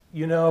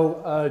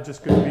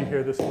Just good to be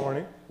here this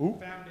morning. Ooh.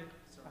 Found it.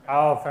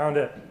 Oh, found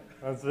it.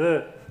 That's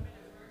it.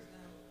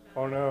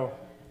 Oh no.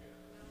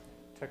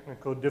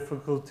 Technical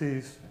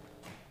difficulties.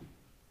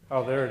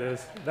 Oh, there it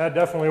is. That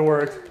definitely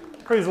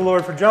worked. Praise the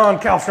Lord for John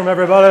Kalstrom,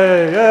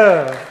 everybody.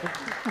 Yeah.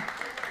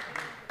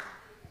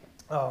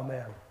 Oh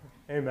man.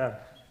 Amen.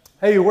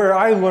 Hey, where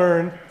I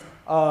learned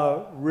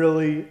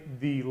really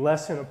the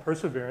lesson of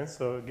perseverance.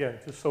 So again,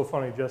 just so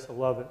funny, Jess, I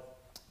love it.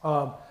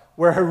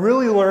 Where I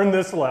really learned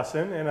this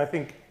lesson, and I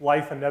think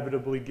life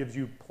inevitably gives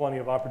you plenty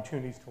of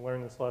opportunities to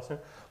learn this lesson,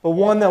 but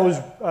one that was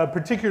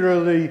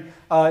particularly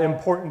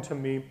important to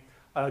me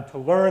to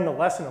learn the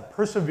lesson of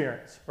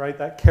perseverance, right?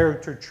 That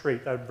character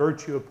trait, that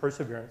virtue of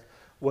perseverance,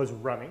 was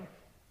running.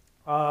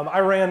 I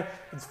ran,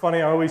 it's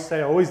funny, I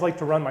always like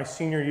to run my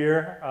senior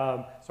year.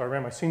 So I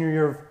ran my senior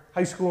year of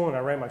high school and I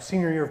ran my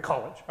senior year of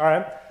college, all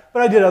right?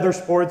 But I did other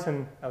sports,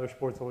 and other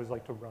sports I always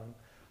like to run.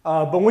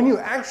 But when you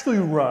actually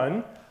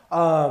run,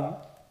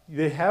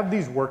 they have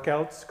these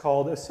workouts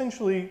called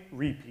essentially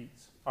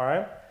repeats, all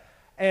right?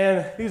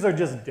 And these are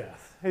just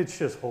death. It's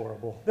just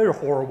horrible. They're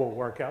horrible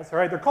workouts, all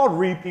right? They're called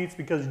repeats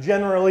because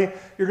generally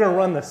you're going to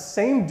run the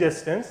same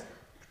distance,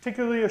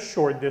 particularly a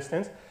short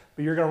distance,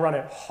 but you're going to run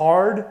it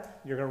hard,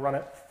 you're going to run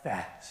it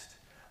fast,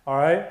 all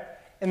right?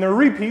 And they're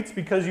repeats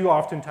because you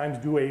oftentimes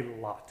do a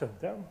lot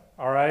of them,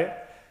 all right?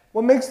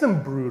 What makes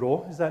them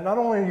brutal is that not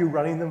only are you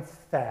running them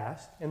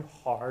fast and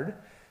hard,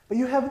 but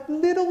you have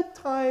little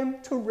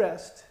time to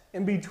rest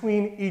in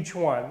between each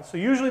one. So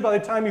usually by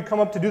the time you come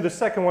up to do the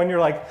second one, you're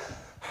like,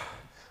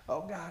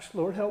 oh gosh,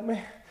 Lord help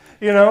me,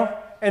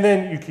 And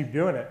then you keep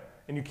doing it,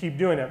 and you keep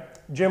doing it.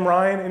 Jim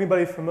Ryan,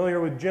 anybody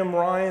familiar with Jim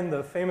Ryan,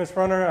 the famous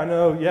runner? I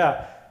know,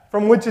 yeah.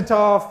 From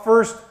Wichita,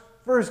 first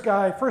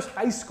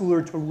high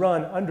schooler to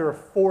run under a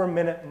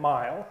 4-minute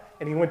mile.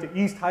 And he went to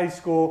East High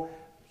School,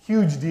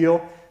 huge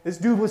deal. This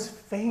dude was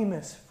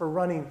famous for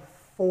running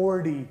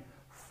 40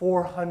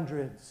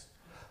 400s.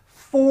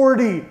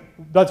 40,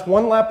 that's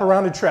one lap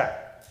around a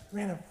track. He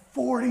ran it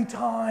 40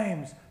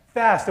 times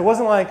fast. It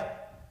wasn't like,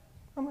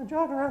 I'm going to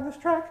jog around this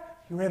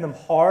track. He ran them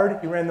hard,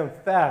 he ran them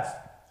fast.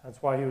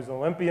 That's why he was an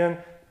Olympian,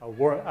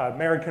 an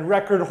American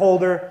record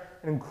holder,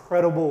 an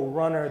incredible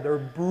runner. They're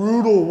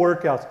brutal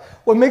workouts.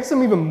 What makes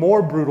them even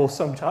more brutal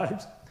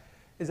sometimes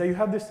is that you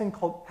have this thing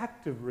called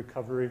active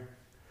recovery,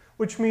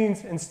 which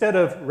means instead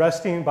of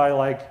resting by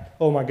like,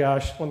 oh my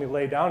gosh, let me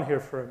lay down here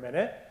for a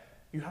minute,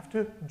 you have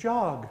to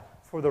jog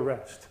for the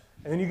rest.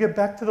 And then you get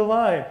back to the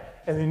line,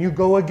 and then you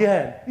go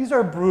again. These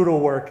are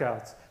brutal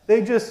workouts. They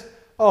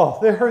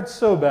hurt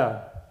so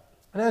bad.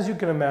 And as you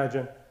can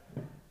imagine,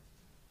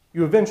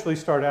 you eventually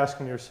start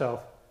asking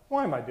yourself,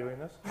 why am I doing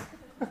this?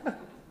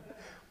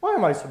 Why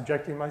am I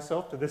subjecting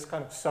myself to this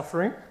kind of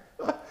suffering?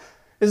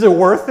 Is it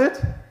worth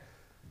it?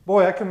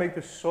 Boy, I can make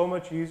this so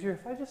much easier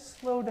if I just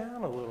slow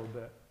down a little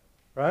bit,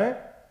 right?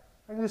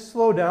 I can just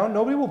slow down.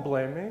 Nobody will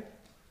blame me.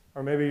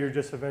 Or maybe you're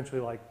just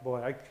eventually like,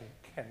 boy, I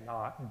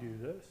cannot do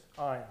this.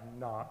 I am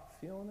not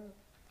feeling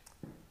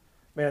it.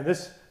 Man,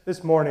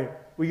 this morning,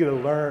 we get to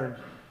learn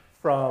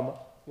from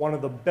one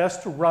of the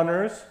best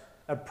runners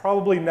that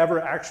probably never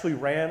actually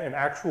ran an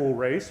actual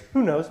race.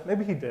 Who knows?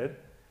 Maybe he did.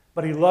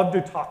 But he loved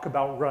to talk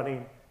about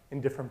running in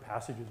different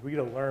passages. We get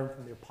to learn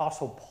from the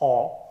Apostle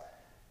Paul.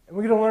 And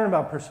we get to learn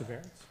about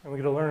perseverance. And we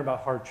get to learn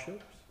about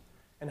hardships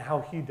and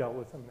how he dealt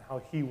with them and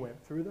how he went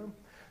through them.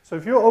 So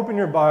if you'll open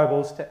your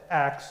Bibles to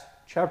Acts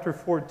chapter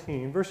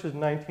 14, verses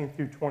 19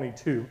 through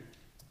 22,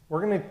 we're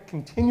going to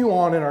continue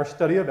on in our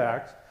study of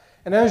Acts.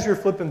 And as you're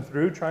flipping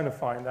through, trying to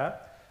find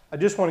that, I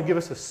just want to give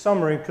us a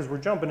summary because we're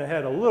jumping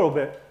ahead a little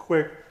bit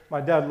quick.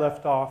 My dad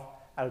left off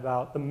at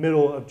about the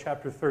middle of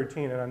chapter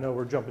 13, and I know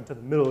we're jumping to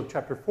the middle of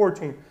chapter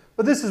 14.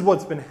 But this is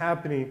what's been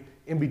happening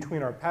in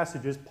between our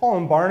passages. Paul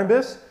and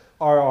Barnabas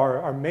are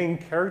our main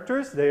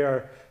characters. They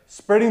are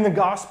spreading the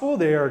gospel.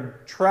 They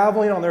are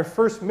traveling on their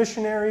first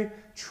missionary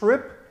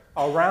trip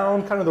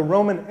around kind of the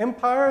Roman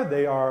Empire.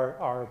 They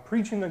are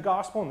preaching the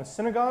gospel in the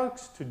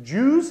synagogues to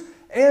Jews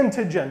and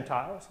to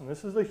Gentiles. And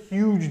this is a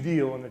huge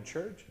deal in the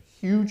church.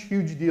 Huge,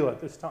 huge deal at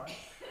this time.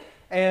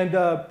 And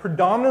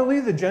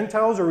predominantly the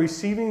Gentiles are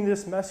receiving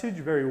this message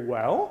very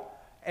well,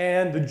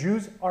 and the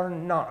Jews are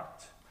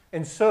not.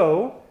 And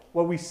so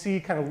what we see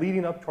kind of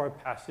leading up to our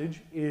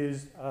passage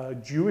is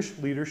Jewish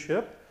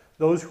leadership,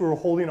 those who are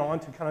holding on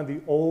to kind of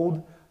the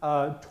old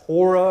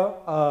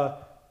Torah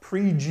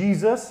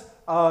pre-Jesus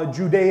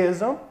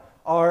Judaism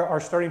are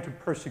starting to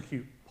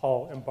persecute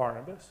Paul and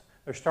Barnabas.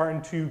 They're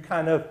starting to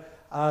kind of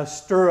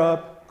stir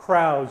up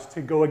crowds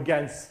to go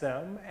against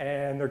them,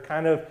 and they're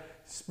kind of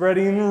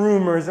spreading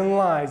rumors and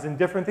lies and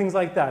different things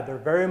like that. They're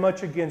very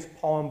much against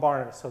Paul and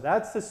Barnabas. So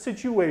that's the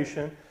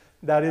situation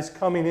that is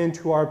coming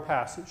into our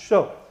passage.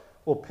 So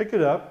we'll pick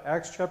it up,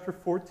 Acts chapter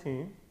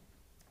 14.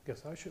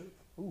 Guess I should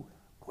have. Ooh,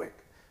 quick.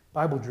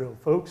 Bible drill,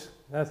 folks.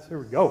 Here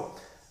we go.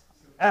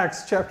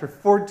 Acts chapter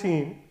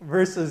 14,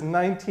 verses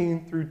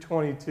 19 through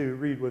 22.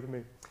 Read with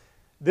me.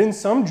 Then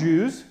some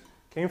Jews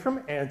came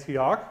from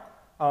Antioch.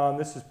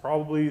 This is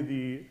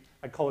probably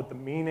I call it the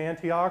mean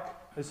Antioch.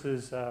 This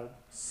is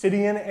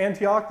Syrian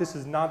Antioch. This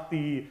is not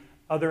the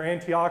other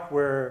Antioch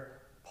where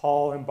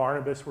Paul and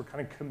Barnabas were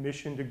kind of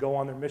commissioned to go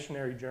on their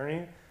missionary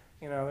journey.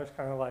 You know, there's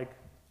kind of like,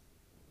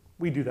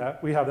 we do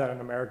that. We have that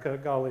in America.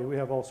 Golly, we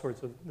have all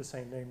sorts of the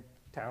same name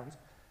towns.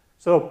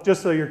 So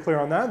just so you're clear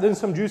on that, then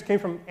some Jews came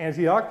from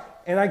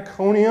Antioch and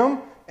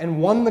Iconium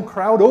and won the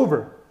crowd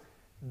over.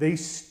 They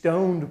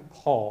stoned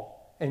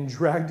Paul and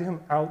dragged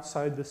him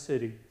outside the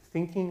city,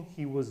 thinking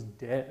he was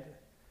dead.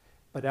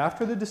 But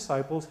after the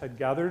disciples had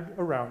gathered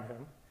around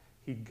him,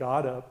 he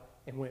got up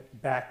and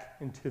went back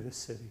into the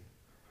city.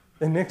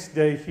 The next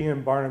day, he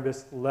and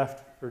Barnabas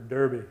left for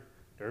Derbe.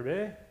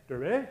 Derbe?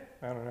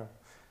 I don't know.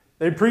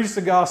 They preached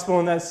the gospel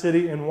in that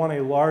city and won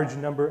a large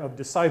number of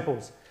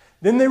disciples.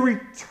 Then they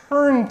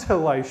returned to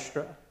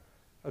Lystra,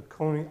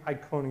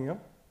 Iconium,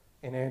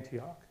 and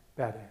Antioch,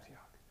 bad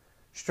Antioch,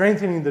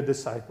 strengthening the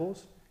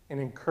disciples and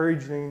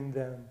encouraging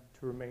them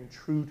to remain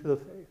true to the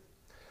faith.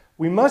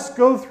 We must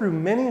go through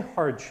many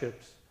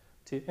hardships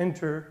to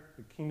enter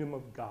the kingdom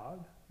of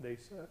God, they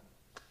said.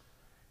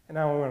 And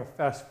now we want to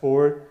fast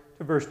forward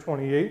to verse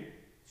 28.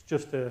 It's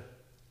just a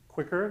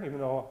quicker, even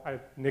though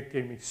Nick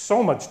gave me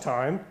so much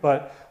time,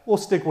 but we'll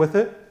stick with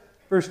it.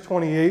 Verse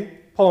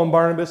 28, Paul and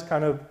Barnabas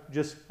kind of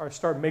just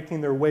start making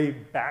their way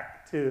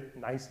back to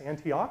nice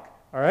Antioch,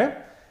 all right?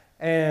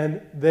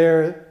 And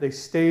there they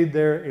stayed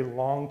there a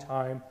long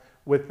time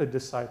with the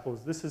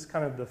disciples. This is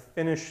kind of the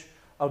finish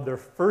of their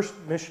first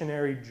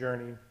missionary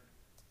journey.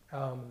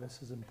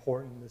 This is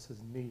important. This is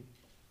neat.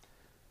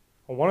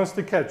 I want us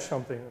to catch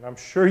something, and I'm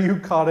sure you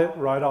caught it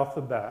right off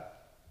the bat.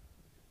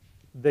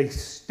 They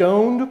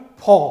stoned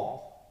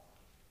Paul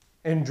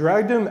and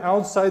dragged him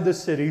outside the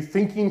city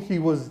thinking he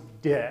was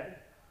dead.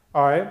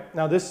 All right?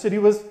 Now, this city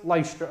was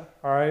Lystra.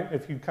 All right?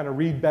 If you kind of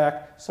read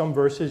back some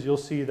verses, you'll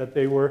see that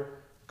they were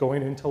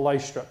going into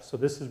Lystra. So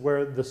this is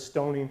where the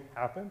stoning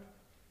happened.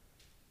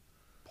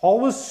 Paul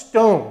was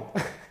stoned.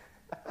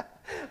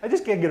 I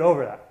just can't get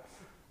over that.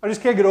 I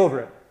just can't get over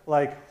it.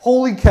 Like,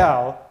 holy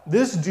cow,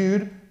 this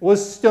dude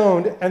was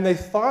stoned and they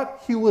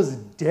thought he was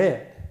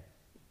dead.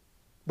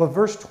 But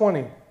verse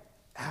 20,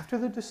 after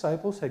the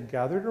disciples had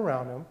gathered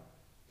around him,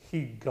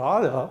 he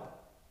got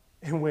up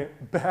and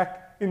went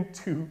back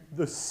into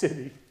the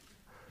city.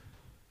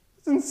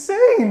 It's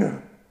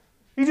insane.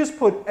 He just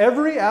put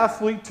every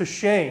athlete to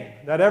shame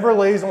that ever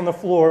lays on the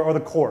floor or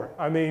the court.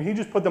 I mean, he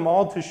just put them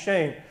all to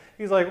shame.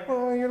 He's like,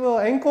 well, your little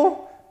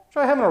ankle?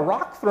 Try having a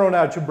rock thrown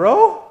at you,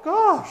 bro.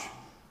 Gosh.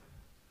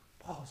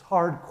 Paul's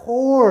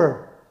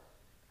hardcore.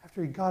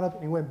 After he got up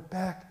and he went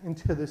back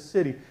into the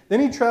city. Then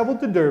he traveled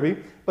to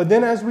Derbe. But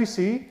then as we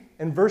see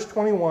in verse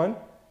 21,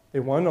 they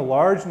won a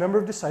large number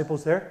of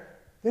disciples there.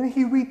 Then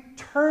he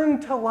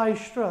returned to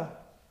Lystra.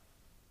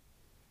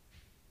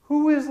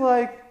 Who is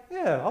like,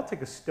 yeah, I'll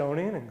take a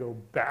stoning and go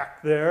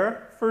back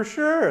there for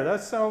sure.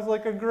 That sounds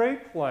like a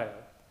great plan.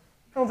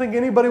 I don't think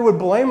anybody would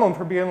blame him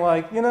for being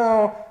like, you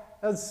know,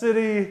 that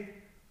city,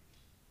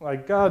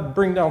 like, God,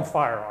 bring down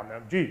fire on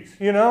them. Jeez,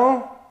 you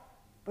know?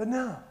 But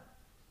no.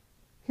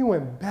 He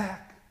went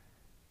back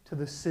to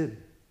the city.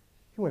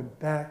 He went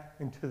back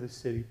into the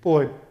city.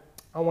 Boy,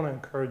 I want to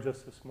encourage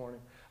us this morning.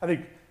 I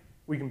think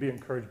we can be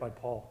encouraged by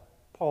Paul.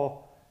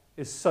 Paul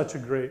is such a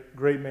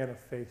great man of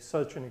faith,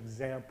 such an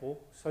example,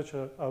 such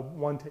a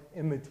one to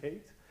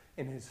imitate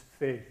in his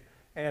faith.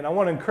 And I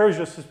want to encourage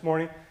us this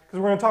morning because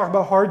we're going to talk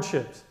about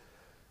hardships.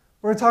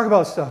 We're going to talk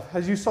about stuff.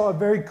 As you saw it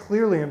very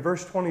clearly in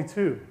verse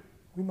 22,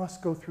 we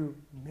must go through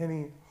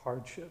many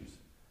hardships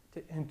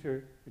to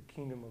enter the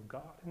kingdom of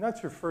God. And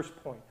that's your first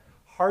point.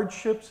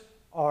 Hardships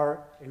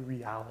are a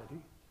reality.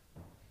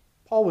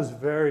 Paul was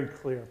very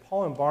clear.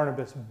 Paul and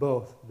Barnabas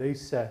both, they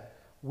said,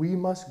 we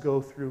must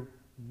go through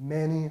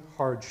many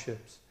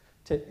hardships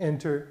to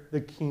enter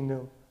the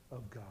kingdom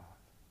of God.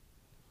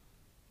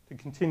 To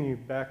continue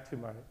back to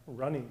my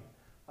running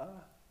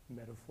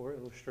metaphor,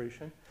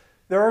 illustration,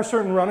 there are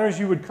certain runners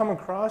you would come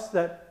across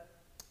that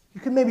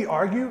you could maybe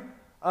argue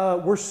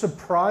were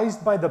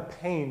surprised by the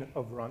pain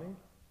of running.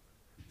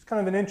 It's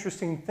kind of an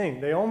interesting thing.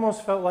 They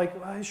almost felt like,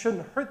 well, it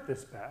shouldn't hurt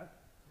this bad.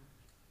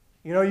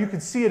 You know, you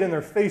could see it in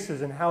their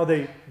faces and how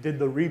they did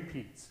the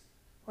repeats.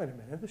 Wait a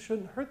minute, this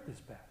shouldn't hurt this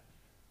bad.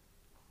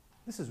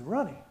 This is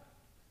running.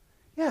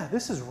 Yeah,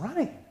 this is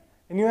running.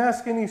 And you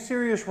ask any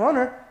serious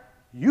runner,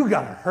 you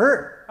got to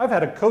hurt. I've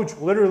had a coach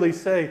literally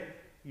say,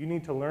 you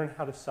need to learn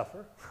how to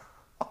suffer.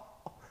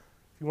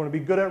 If you want to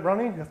be good at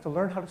running, you have to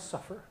learn how to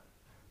suffer.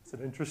 It's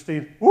an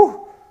interesting,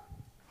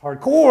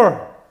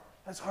 hardcore.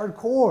 That's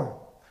hardcore.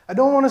 I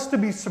don't want us to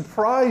be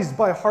surprised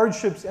by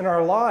hardships in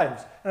our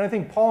lives. And I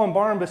think Paul and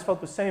Barnabas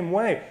felt the same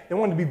way. They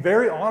wanted to be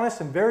very honest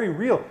and very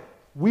real.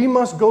 We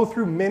must go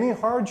through many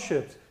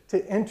hardships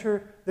to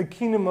enter the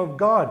kingdom of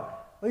God.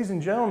 Ladies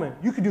and gentlemen,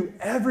 you could do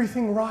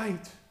everything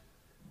right,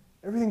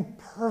 everything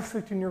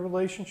perfect in your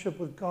relationship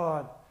with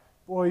God.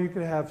 Boy, you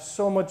could have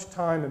so much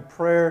time in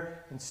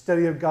prayer and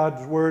study of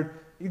God's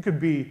word. You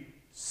could be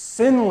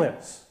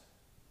sinless.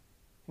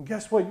 And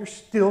guess what? You're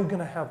still going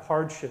to have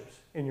hardships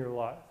in your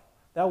life.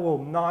 That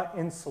will not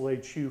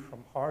insulate you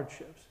from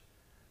hardships.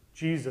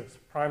 Jesus,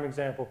 prime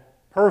example,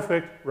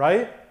 perfect,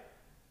 right?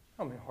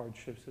 How many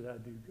hardships did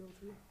that dude go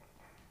through?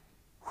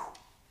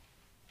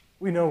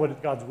 We know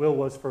what God's will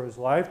was for his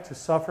life, to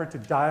suffer, to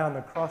die on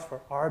the cross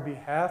for our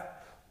behalf.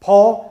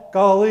 Paul,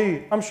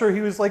 golly, I'm sure he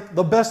was like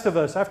the best of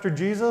us after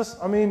Jesus.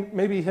 I mean,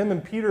 maybe him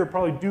and Peter are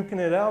probably duking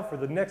it out for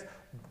the next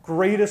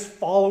greatest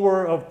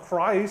follower of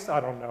Christ. I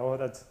don't know.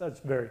 That's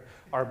very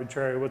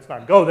arbitrary. Let's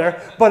not go there.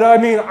 But I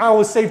mean, I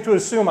was safe to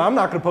assume I'm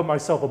not going to put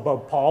myself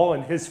above Paul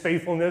and his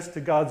faithfulness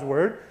to God's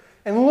word.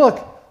 And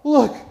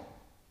look,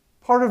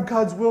 part of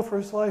God's will for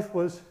his life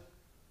was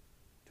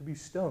to be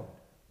stoned.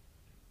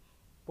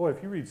 Boy,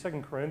 if you read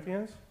 2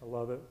 Corinthians, I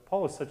love it.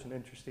 Paul is such an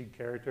interesting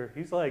character.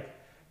 He's like,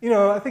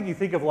 I think you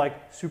think of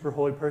like super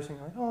holy person,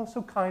 you're like, oh,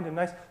 so kind and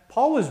nice.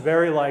 Paul was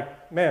very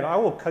like, man, I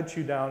will cut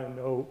you down and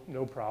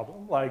no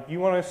problem. Like, you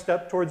want to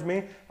step towards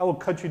me? I will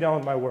cut you down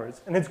with my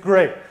words. And it's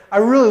great. I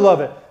really love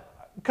it.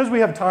 Because we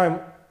have time,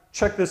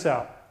 check this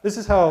out. This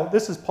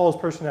is Paul's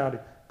personality.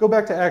 Go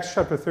back to Acts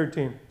chapter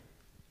 13.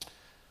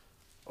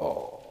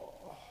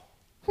 Oh,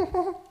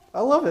 I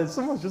love it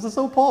so much. This is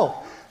so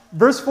Paul.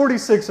 Verse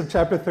 46 of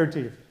chapter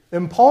 13.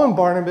 Then Paul and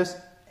Barnabas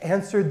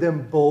answered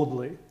them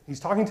boldly.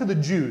 He's talking to the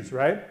Jews,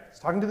 right? He's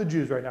talking to the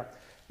Jews right now. And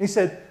he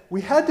said,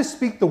 we had to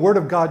speak the word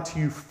of God to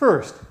you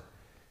first.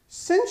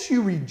 Since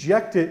you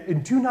reject it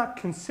and do not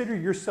consider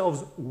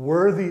yourselves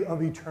worthy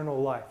of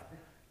eternal life.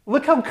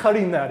 Look how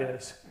cutting that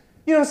is.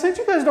 Since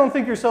you guys don't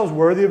think yourselves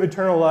worthy of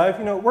eternal life,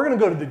 we're going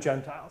to go to the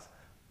Gentiles.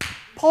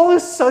 Paul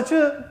is such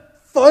a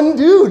fun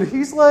dude.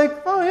 He's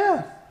like, oh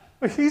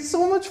yeah, he's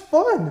so much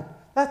fun.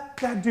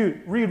 That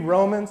dude, read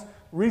Romans,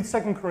 read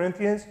 2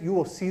 Corinthians, you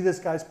will see this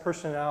guy's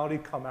personality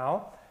come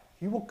out.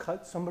 He will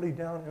cut somebody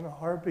down in a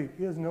heartbeat.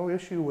 He has no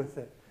issue with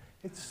it.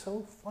 It's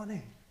so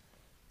funny.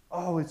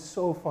 Oh, it's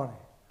so funny.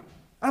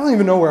 I don't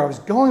even know where I was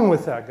going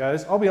with that,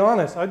 guys. I'll be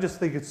honest. I just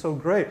think it's so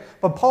great.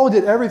 But Paul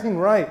did everything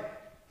right.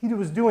 He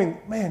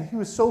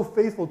was so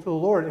faithful to the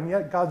Lord, and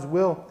yet God's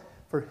will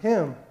for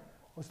him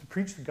was to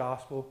preach the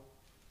gospel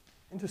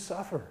and to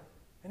suffer.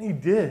 And he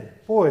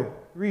did. Boy,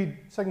 read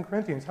 2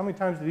 Corinthians. How many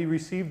times did he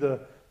receive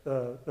the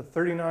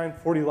 39,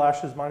 40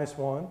 lashes minus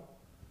one?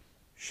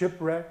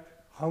 Shipwrecked,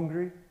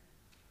 hungry,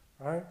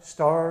 right?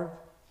 Starved,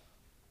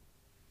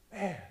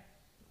 man,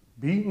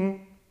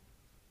 beaten,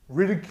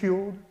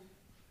 ridiculed,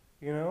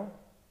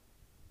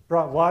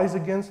 brought lies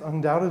against,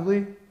 undoubtedly.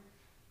 And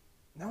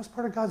that was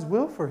part of God's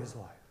will for his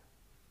life.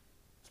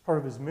 It's part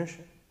of his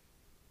mission.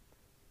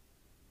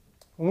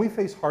 When we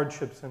face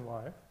hardships in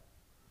life,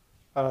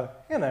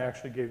 Hannah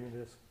actually gave me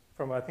this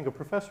from, I think, a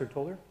professor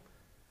told her.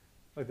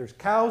 Like, there's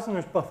cows and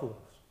there's buffaloes,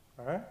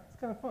 all right? It's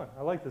kind of fun.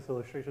 I like this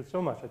illustration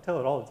so much. I tell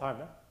it all the time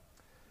now.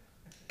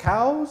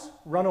 Cows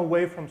run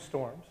away from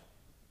storms.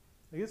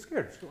 They get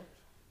scared of storms.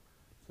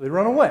 So they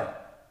run away.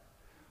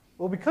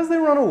 Well, because they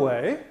run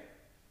away,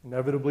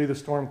 inevitably the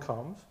storm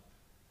comes,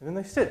 and then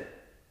they sit.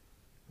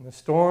 In the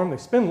storm, they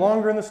spend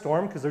longer in the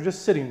storm because they're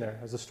just sitting there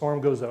as the storm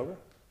goes over.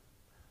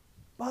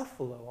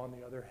 Buffalo, on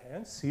the other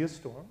hand, see a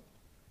storm,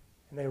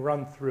 and they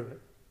run through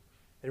it.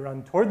 They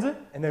run towards it,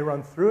 and they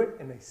run through it,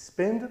 and they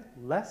spend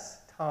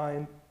less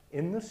time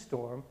in the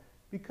storm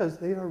because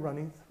they are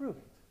running through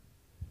it.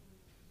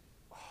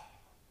 I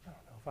don't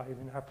know if I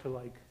even have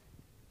to,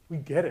 we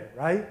get it,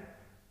 right?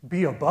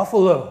 Be a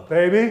buffalo,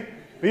 baby.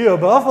 Be a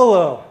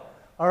buffalo,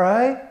 all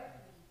right?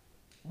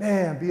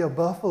 Man, be a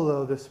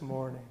buffalo this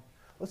morning.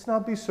 Let's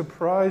not be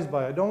surprised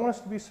by it. I don't want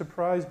us to be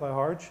surprised by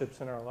hardships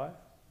in our life,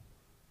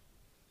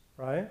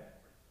 right?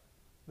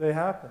 They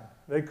happen.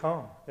 They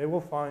come. They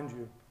will find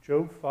you.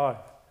 Job 5.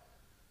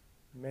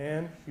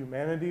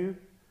 Humanity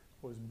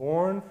was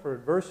born for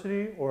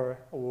adversity or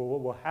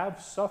will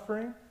have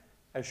suffering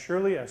as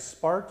surely as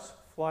sparks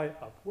fly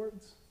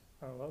upwards.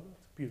 I love it.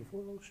 It's a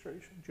beautiful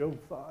illustration. Job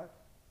 5.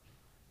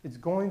 It's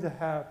going to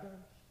happen.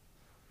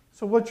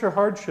 So what's your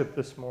hardship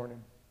this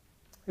morning?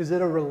 Is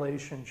it a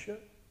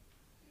relationship?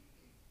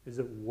 Is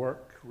it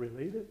work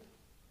related?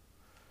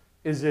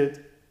 Is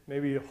it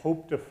maybe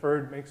hope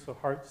deferred makes the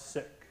heart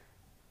sick?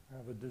 I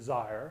have a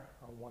desire.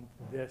 I want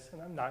this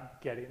and I'm not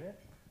getting it.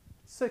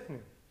 It's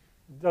sickening.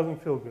 It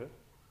doesn't feel good.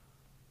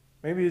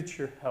 Maybe it's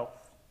your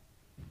health.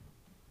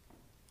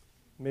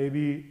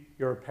 Maybe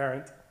you're a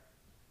parent.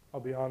 I'll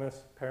be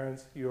honest,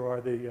 parents, you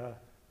are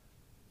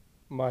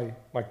my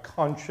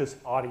conscious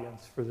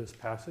audience for this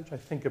passage. I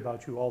think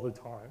about you all the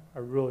time. I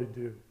really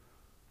do.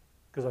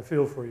 Because I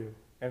feel for you.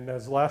 And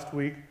as last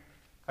week,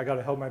 I got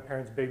to help my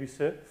parents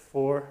babysit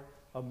 4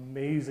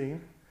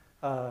 amazing,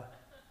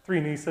 3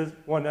 nieces,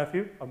 1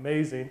 nephew,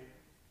 amazing.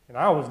 And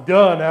I was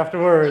done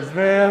afterwards,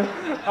 man.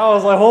 I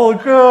was like, holy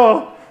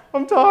cow,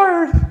 I'm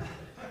tired.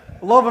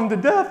 I love them to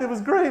death. It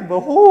was great,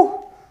 but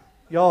whoo,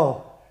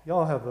 y'all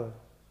have a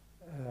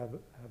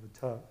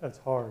tough. That's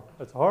hard.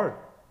 That's hard.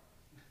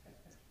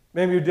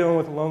 Maybe you're dealing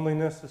with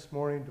loneliness this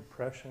morning,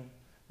 depression.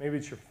 Maybe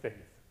it's your faith.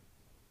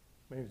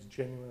 Maybe it's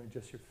genuinely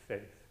just your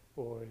faith.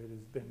 Boy, it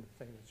has been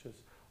the thing that's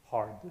just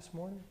hard this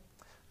morning.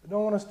 I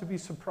don't want us to be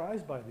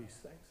surprised by these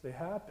things. They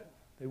happen.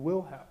 They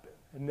will happen,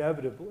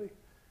 inevitably.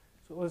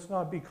 So let's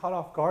not be caught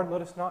off guard.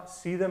 Let us not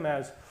see them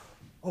as,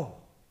 oh,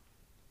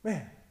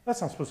 man,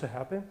 that's not supposed to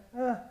happen.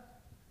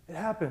 It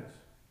happens.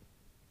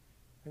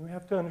 And we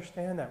have to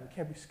understand that. We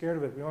can't be scared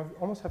of it. We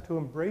almost have to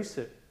embrace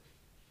it.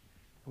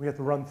 We have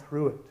to run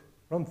through it.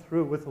 Run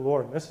through it with the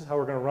Lord. And this is how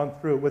we're going to run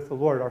through it with the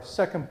Lord. Our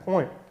second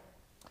point,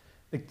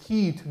 the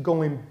key to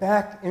going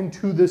back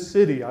into the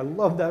city. I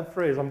love that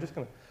phrase.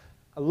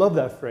 I love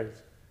that phrase.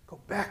 Go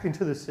back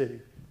into the city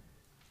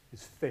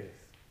is faith.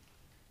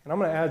 And I'm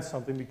going to add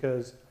something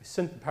because I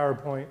sent the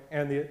PowerPoint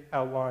and the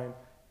outline,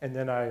 and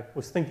then I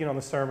was thinking on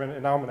the sermon,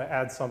 and now I'm going to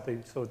add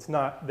something so it's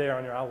not there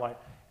on your outline.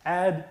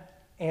 Add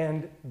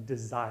and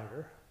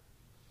desire.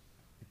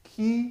 The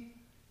key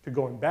to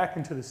going back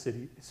into the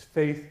city is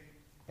faith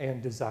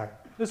and desire.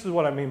 This is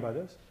what I mean by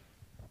this.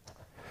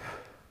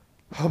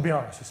 I'll be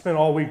honest, I spent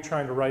all week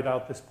trying to write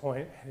out this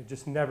point, and it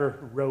just never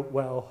wrote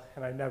well,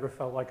 and I never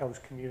felt like I was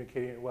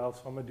communicating it well,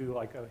 so I'm going to do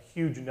like a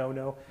huge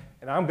no-no,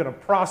 and I'm going to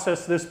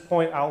process this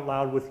point out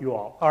loud with you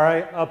all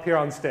right, up here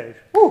on stage.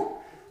 Woo!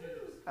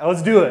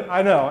 Let's do it.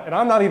 I know, and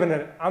I'm not even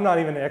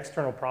an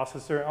external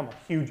processor. I'm a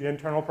huge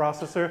internal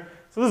processor,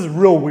 so this is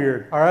real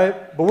weird, all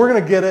right? But we're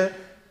going to get it,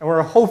 and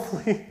we're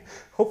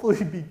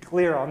hopefully be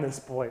clear on this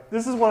point.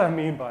 This is what I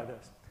mean by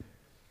this.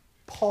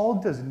 Paul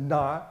does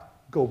not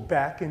go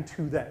back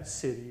into that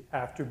city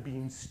after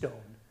being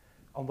stoned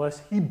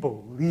unless he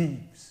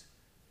believes,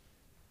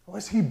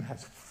 unless he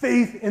has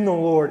faith in the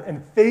Lord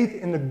and faith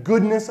in the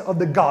goodness of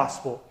the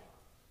gospel.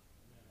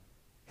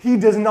 He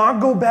does not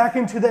go back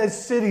into that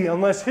city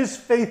unless his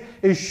faith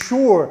is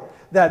sure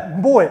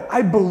that, boy,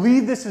 I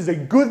believe this is a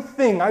good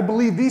thing. I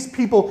believe these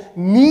people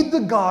need the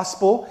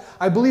gospel.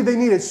 I believe they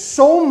need it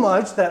so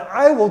much that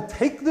I will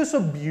take this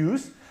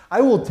abuse, I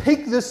will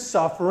take this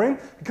suffering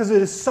because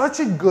it is such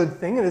a good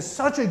thing. It is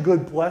such a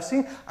good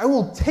blessing. I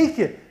will take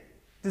it.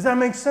 Does that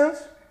make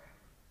sense?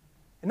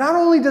 And not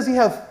only does he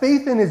have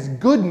faith in his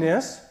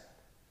goodness,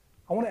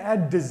 I want to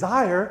add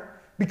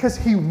desire because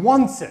he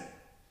wants it.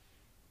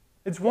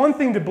 It's one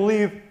thing to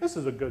believe this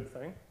is a good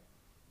thing.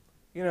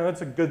 You know,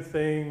 it's a good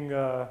thing.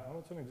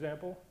 What's an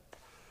example?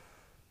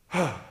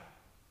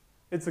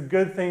 It's a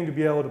good thing to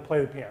be able to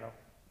play the piano.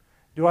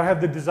 Do I have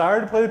the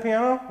desire to play the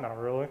piano? Not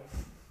really.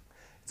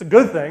 It's a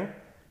good thing.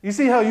 You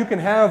see how you can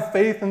have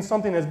faith in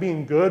something as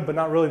being good, but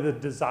not really the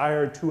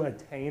desire to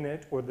attain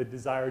it or the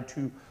desire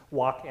to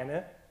walk in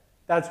it?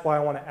 That's why I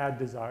want to add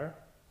desire.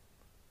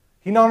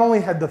 He not only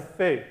had the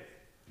faith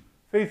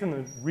in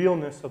the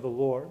realness of the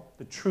Lord,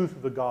 the truth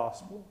of the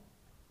gospel,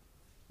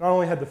 not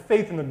only had the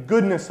faith in the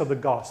goodness of the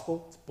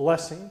gospel, its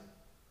blessing,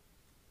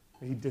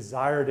 but he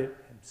desired it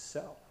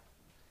himself.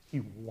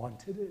 He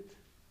wanted it.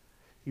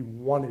 He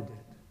wanted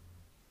it.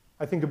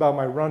 I think about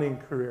my running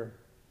career.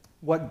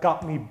 What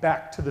got me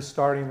back to the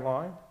starting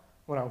line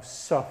when I was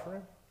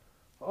suffering.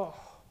 Oh,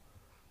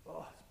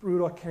 it's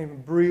brutal. I can't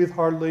even breathe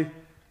hardly.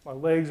 My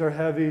legs are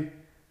heavy.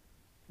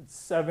 It's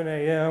 7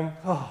 a.m.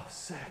 Oh,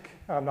 sick.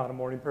 I'm not a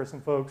morning person,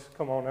 folks.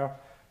 Come on now.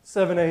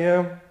 7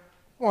 a.m.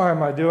 Why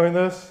am I doing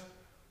this?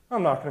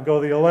 I'm not going to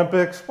go to the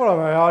Olympics. What am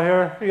I out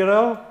here, you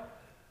know?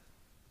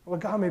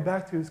 What got me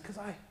back to is because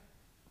I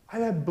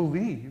had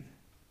believed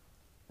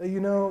that,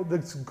 you know,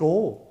 this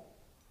goal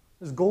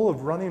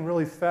of running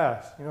really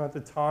fast. You know, at the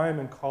time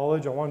in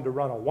college, I wanted to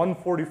run a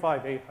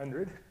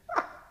 1:45-800.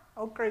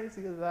 How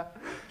crazy is that?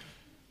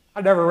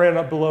 I never ran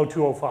up below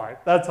 2:05.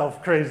 That's how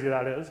crazy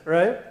that is,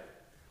 right?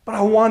 But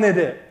I wanted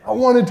it. I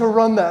wanted to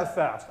run that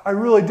fast. I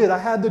really did. I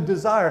had the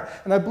desire,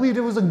 and I believed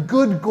it was a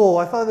good goal.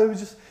 I thought there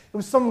was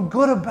something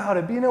good about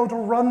it, being able to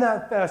run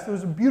that fast. It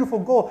was a beautiful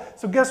goal.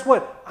 So guess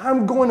what?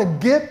 I'm going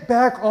to get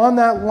back on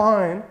that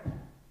line,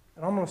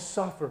 and I'm going to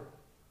suffer.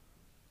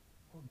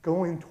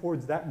 Going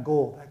towards that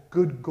goal, that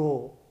good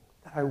goal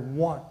that I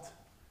want.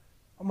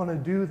 I'm going to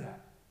do that.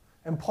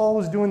 And Paul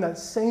was doing that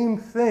same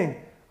thing.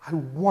 I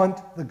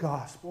want the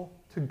gospel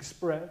to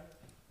spread.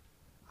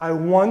 I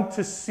want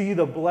to see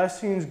the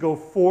blessings go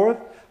forth.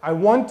 I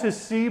want to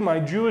see my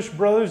Jewish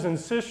brothers and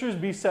sisters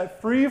be set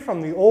free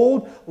from the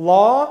old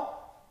law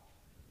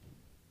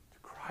to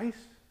Christ.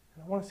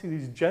 I want to see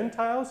these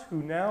Gentiles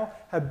who now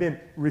have been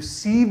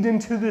received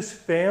into this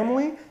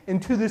family,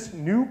 into this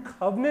new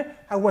covenant.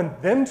 I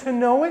want them to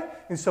know it.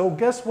 And so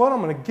guess what? I'm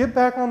going to get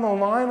back on the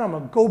line. I'm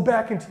going to go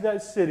back into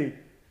that city.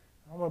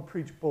 I'm going to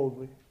preach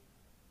boldly.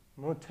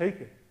 I'm going to take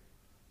it.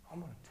 I'm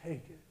going to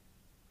take it.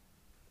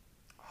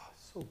 Oh,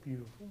 it's so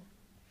beautiful.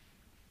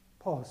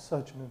 Paul is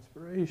such an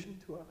inspiration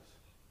to us.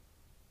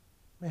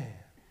 Man.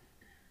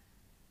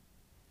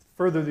 To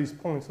further these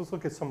points, let's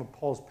look at some of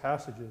Paul's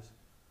passages.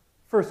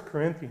 1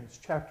 Corinthians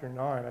chapter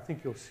 9, I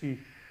think you'll see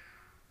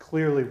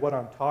clearly what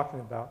I'm talking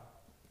about.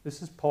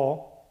 This is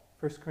Paul,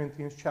 1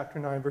 Corinthians chapter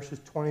 9,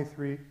 verses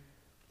 23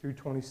 through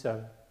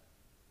 27.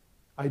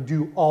 I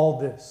do all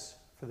this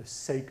for the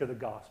sake of the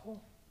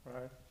gospel,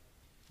 right?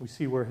 We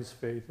see where his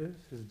faith is,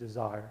 his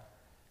desire,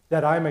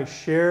 that I may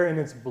share in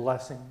its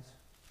blessings.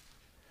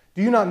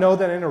 Do you not know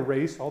that in a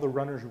race all the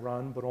runners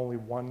run, but only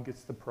one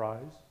gets the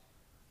prize?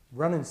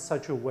 Run in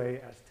such a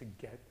way as to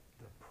get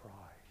the prize.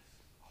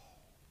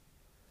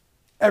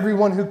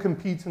 Everyone who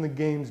competes in the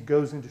games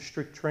goes into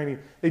strict training.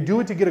 They do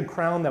it to get a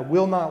crown that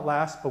will not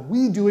last, but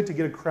we do it to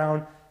get a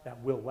crown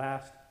that will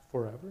last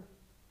forever.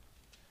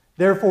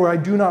 Therefore, I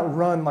do not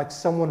run like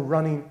someone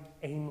running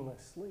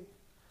aimlessly.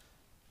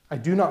 I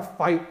do not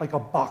fight like a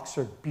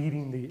boxer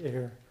beating the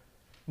air.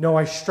 No,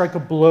 I strike a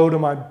blow to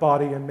my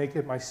body and make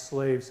it my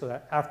slave, so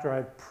that after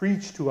I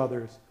preach to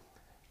others,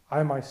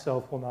 I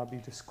myself will not be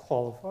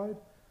disqualified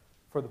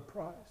for the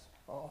prize.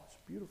 Oh, it's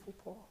beautiful,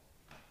 Paul.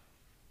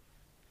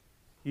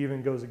 He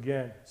even goes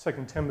again,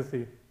 2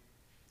 Timothy,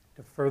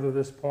 to further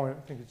this point.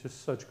 I think it's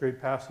just such great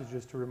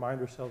passages to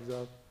remind ourselves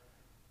of.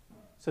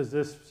 It says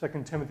this,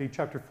 2 Timothy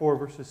chapter 4,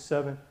 verses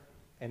 7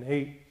 and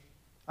 8.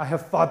 I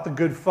have fought the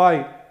good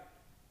fight,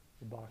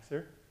 the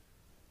boxer.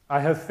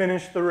 I have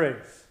finished the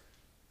race,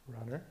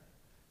 runner.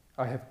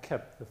 I have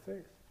kept the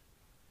faith.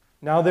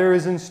 Now there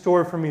is in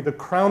store for me the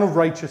crown of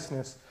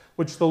righteousness,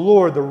 which the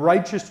Lord, the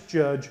righteous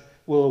judge,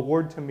 will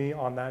award to me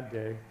on that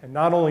day, and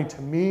not only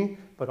to me,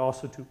 but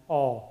also to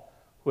all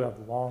who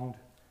have longed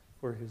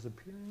for his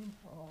appearing.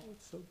 Oh,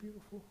 it's so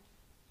beautiful.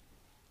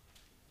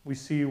 We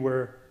see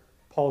where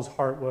Paul's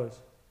heart was,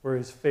 where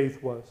his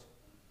faith was.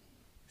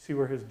 We see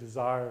where his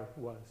desire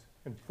was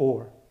and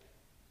for.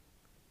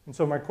 And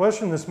so my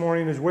question this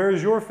morning is, where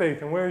is your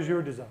faith and where is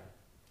your desire?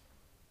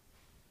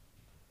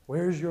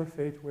 Where is your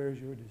faith? Where is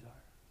your desire?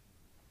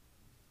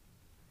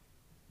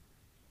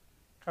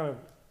 Kind of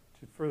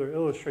to further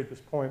illustrate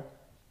this point,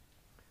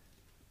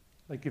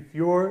 like if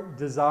your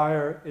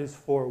desire is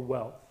for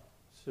wealth,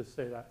 let's just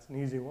say that's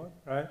an easy one,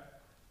 right?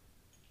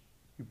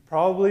 You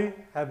probably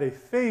have a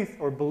faith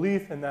or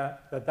belief in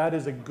that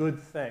is a good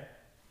thing,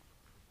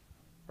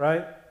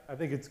 right? I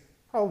think it's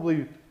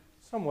probably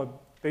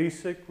somewhat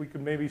basic. We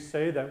could maybe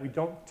say that we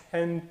don't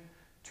tend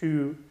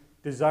to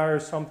desire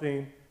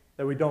something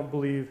that we don't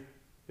believe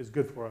is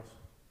good for us.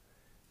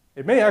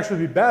 It may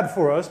actually be bad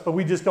for us, but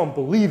we just don't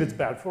believe it's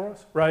bad for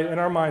us, right? In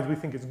our minds, we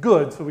think it's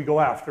good, so we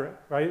go after it,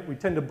 right? We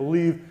tend to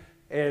believe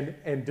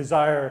and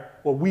desire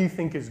what we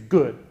think is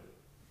good.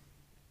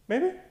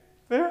 Maybe?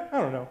 Fair? I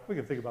don't know. We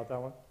can think about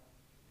that one.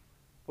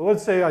 But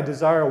let's say I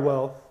desire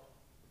wealth,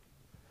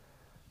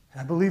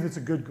 and I believe it's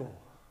a good goal.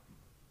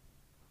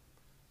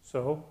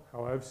 So,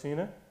 how I've seen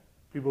it,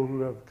 people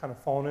who have kind of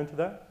fallen into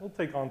that, they'll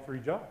take on 3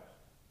 jobs.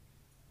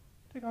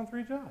 Take on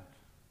 3 jobs.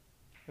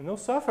 And they'll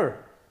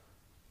suffer.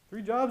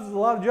 3 jobs is a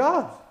lot of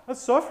jobs.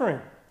 That's suffering.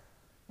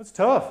 That's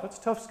tough. That's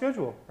a tough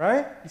schedule,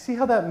 right? You see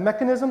how that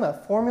mechanism,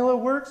 that formula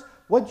works?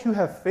 What you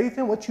have faith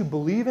in, what you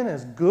believe in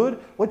as good,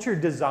 what you're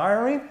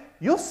desiring,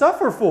 you'll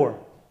suffer for,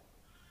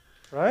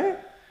 right?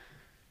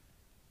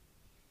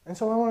 And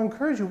so I want to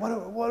encourage you,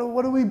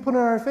 what do we put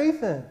our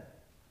faith in?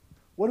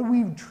 What do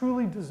we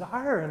truly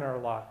desire in our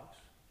lives?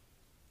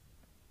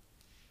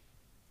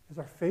 Is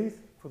our faith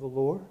for the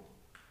Lord?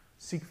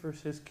 Seek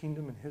first his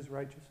kingdom and his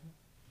righteousness.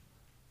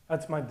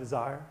 That's my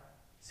desire.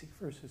 Seek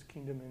first his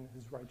kingdom and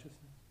his righteousness.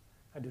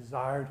 I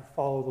desire to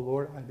follow the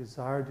Lord. I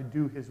desire to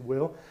do his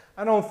will.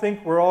 I don't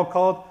think we're all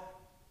called.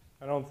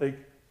 I don't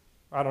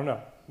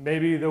know.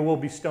 Maybe there will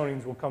be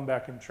stonings will come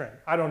back in trend.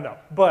 I don't know.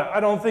 But I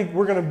don't think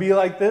we're going to be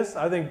like this.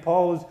 I think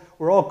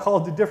we're all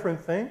called to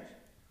different things.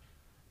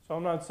 So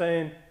I'm not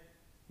saying,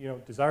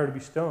 desire to be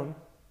stoned,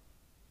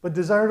 but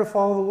desire to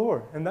follow the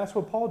Lord. And that's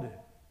what Paul did.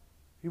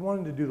 He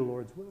wanted to do the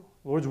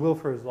Lord's will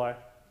for his life.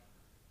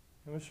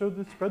 And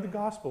spread the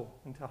gospel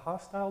into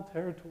hostile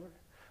territory.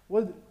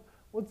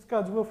 What's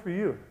God's will for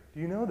you? Do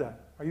you know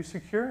that? Are you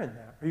secure in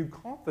that? Are you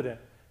confident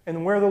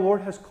in where the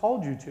Lord has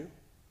called you to?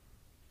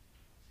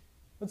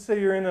 Let's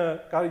say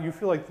you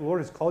feel like the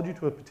Lord has called you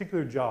to a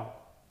particular job.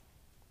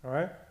 All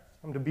right?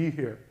 I'm to be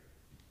here.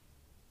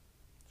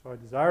 So I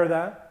desire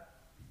that.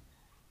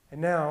 And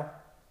now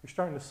you're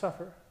starting to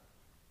suffer.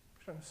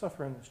 You're starting to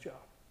suffer in this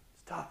job.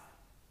 It's tough.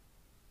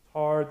 It's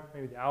hard.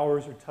 Maybe the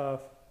hours are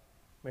tough.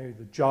 Maybe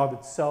the job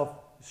itself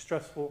is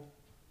stressful.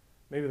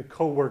 Maybe the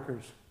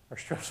co-workers are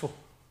stressful.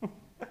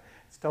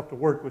 It's tough to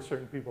work with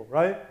certain people,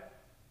 right?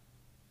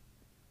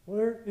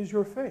 Where is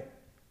your faith?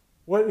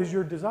 What is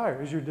your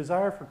desire? Is your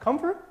desire for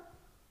comfort?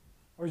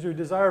 Or is your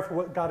desire for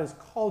what God has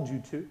called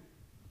you to?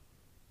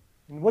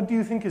 And what do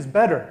you think is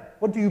better?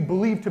 What do you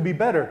believe to be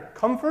better?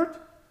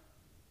 Comfort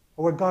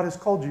or what God has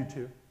called you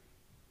to?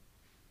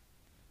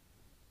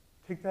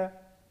 Take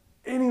that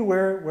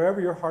anywhere, wherever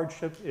your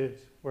hardship is,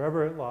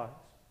 wherever it lies.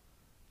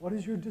 What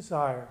is your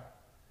desire?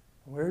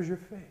 And where is your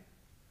faith?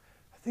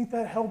 I think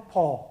that helped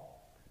Paul.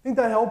 I think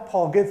that helped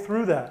Paul get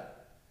through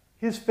that.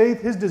 His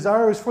faith, his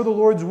desire is for the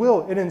Lord's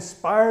will. It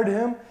inspired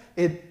him.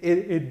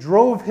 It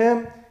drove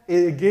him.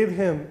 It gave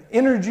him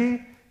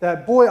energy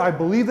that, boy, I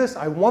believe this.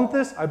 I want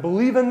this. I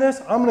believe in this.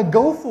 I'm going to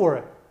go for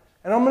it.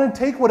 And I'm going to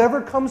take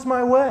whatever comes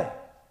my way.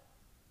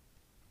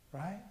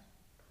 Right?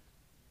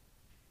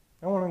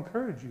 I want to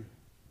encourage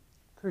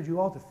you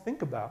all to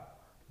think about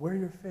where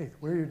your faith,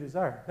 where your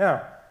desire.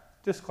 Now,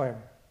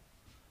 disclaimer.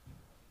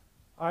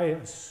 I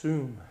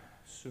assume,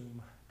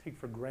 take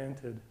for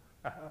granted.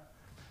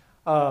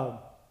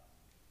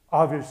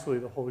 Obviously,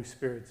 the Holy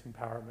Spirit's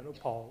empowerment of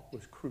Paul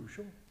was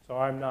crucial. So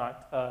I'm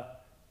not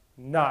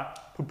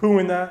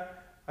poo-pooing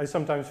that. I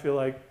sometimes feel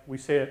like we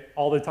say it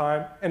all the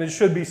time, and it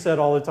should be said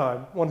all the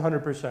time,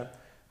 100%.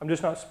 I'm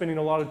just not spending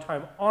a lot of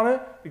time on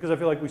it because I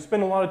feel like we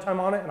spend a lot of time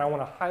on it, and I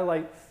want to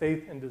highlight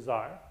faith and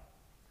desire.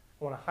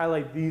 I want to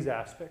highlight these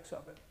aspects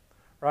of it,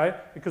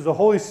 right? Because the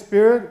Holy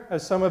Spirit,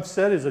 as some have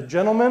said, is a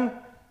gentleman.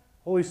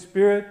 Holy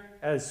Spirit,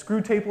 as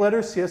screw tape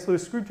letters, C.S.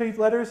 Lewis screw tape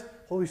letters,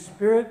 Holy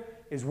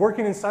Spirit is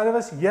working inside of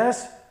us,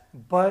 yes,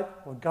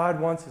 but what God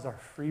wants is our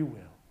free will,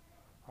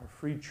 our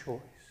free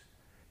choice.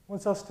 He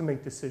wants us to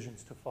make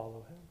decisions to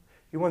follow him.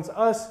 He wants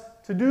us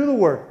to do the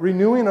work,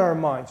 renewing our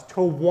minds,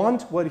 to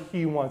want what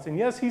he wants. And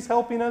yes, he's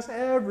helping us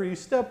every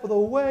step of the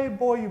way.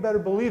 Boy, you better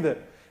believe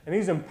it. And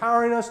he's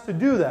empowering us to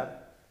do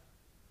that.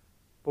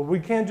 But we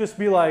can't just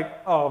be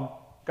like, oh,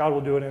 God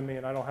will do it in me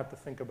and I don't have to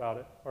think about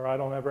it. Or I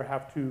don't ever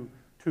have to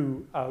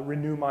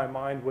renew my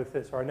mind with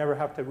this. Or I never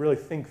have to really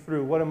think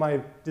through what am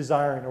I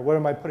desiring or what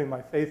am I putting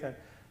my faith in.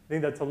 I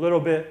think that's a little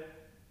bit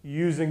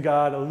using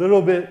God a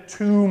little bit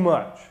too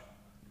much.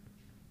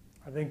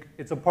 I think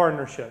it's a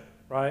partnership,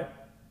 right?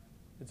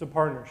 It's a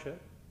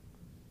partnership.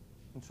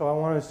 And so I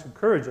want us to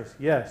encourage us.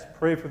 Yes,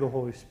 pray for the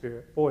Holy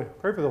Spirit. Boy,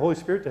 pray for the Holy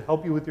Spirit to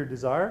help you with your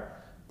desire.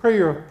 Pray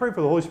for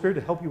the Holy Spirit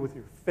to help you with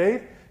your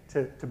faith,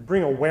 to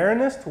bring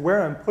awareness to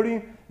where I'm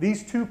putting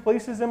these two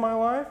places in my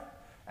life.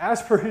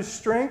 Ask for his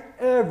strength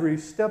every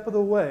step of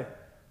the way.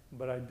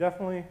 But I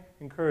definitely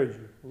encourage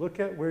you, look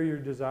at where you're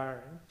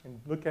desiring and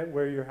look at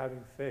where you're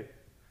having faith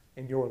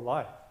in your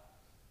life.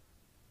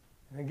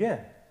 And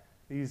again,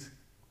 these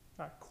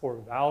not core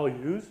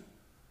values,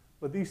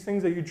 but these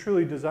things that you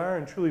truly desire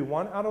and truly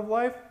want out of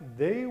life,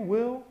 they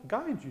will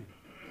guide you.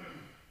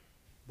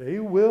 They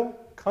will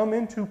come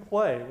into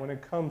play when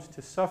it comes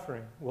to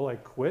suffering. Will I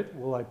quit?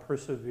 Will I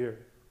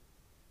persevere?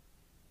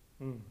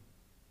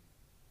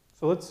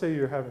 So let's say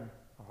you're having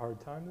a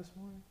hard time this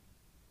morning.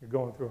 You're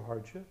going through a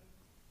hardship.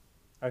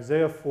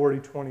 Isaiah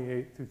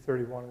 40:28 through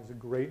 31 is a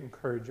great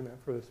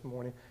encouragement for this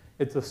morning.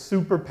 It's a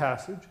super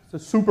passage. It's a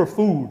super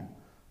food,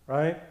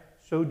 right?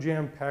 So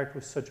jam-packed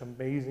with such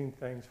amazing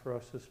things for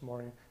us this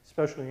morning,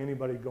 especially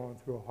anybody going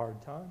through a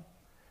hard time.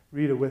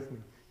 Read it with me.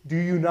 Do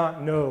you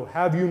not know?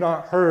 Have you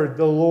not heard?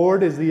 The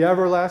Lord is the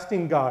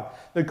everlasting God,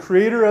 the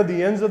creator of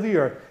the ends of the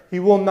earth. He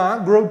will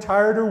not grow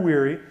tired or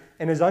weary,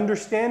 and his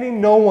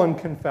understanding no one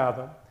can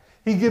fathom.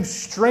 He gives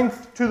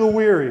strength to the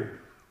weary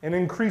and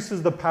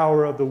increases the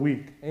power of the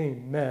weak.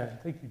 Amen.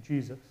 Thank you,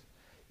 Jesus.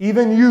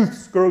 Even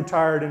youths grow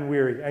tired and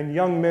weary, and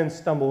young men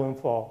stumble and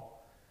fall.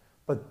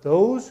 But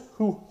those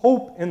who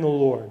hope in the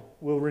Lord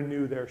will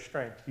renew their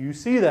strength. Do you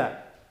see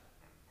that?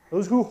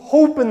 Those who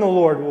hope in the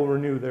Lord will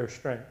renew their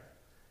strength.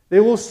 They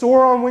will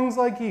soar on wings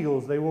like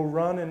eagles. They will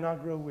run and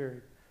not grow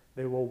weary.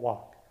 They will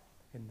walk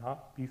and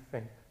not be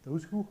faint.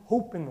 Those who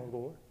hope in the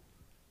Lord.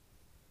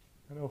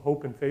 I know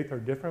hope and faith are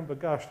different, but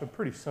gosh, they're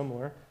pretty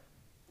similar.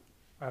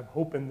 I have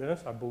hope in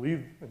this. I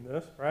believe in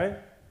this, right?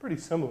 Pretty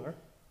similar.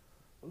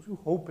 Those who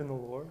hope in the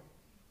Lord.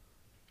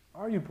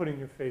 Are you putting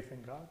your faith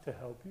in God to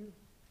help you?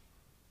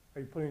 Are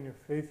you putting your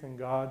faith in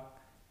God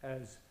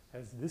as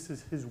this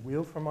is his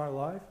will for my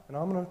life? And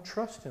I'm going to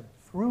trust him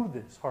through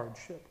this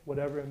hardship,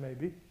 whatever it may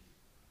be.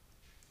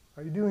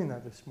 Are you doing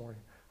that this morning?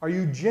 Are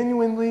you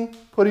genuinely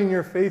putting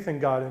your faith in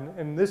God?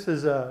 And this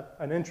is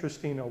an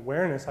interesting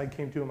awareness I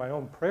came to in my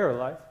own prayer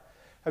life.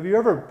 Have you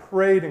ever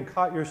prayed and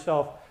caught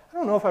yourself, I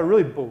don't know if I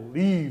really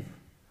believe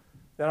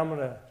that I'm going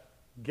to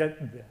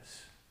get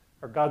this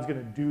or God's going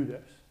to do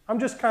this. I'm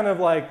just kind of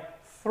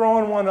like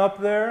throwing one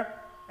up there.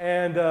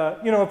 And,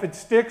 if it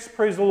sticks,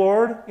 praise the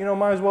Lord.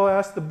 Might as well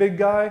ask the big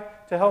guy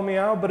to help me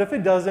out. But if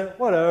it doesn't,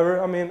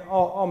 whatever. I mean,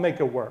 I'll make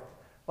it work.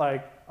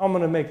 Like, I'm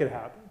going to make it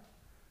happen.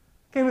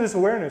 Came to this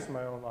awareness in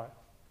my own life.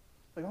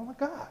 Like, oh my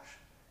gosh.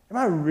 Am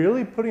I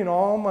really putting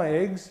all my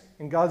eggs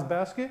in God's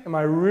basket? Am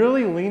I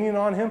really leaning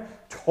on him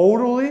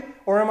totally?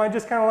 Or am I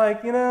just kind of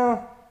like,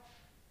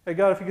 hey,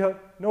 God, if you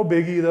got no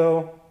biggie,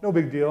 though, no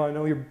big deal. I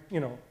know you're,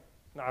 no,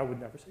 I would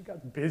never say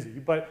God's busy,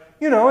 but,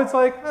 it's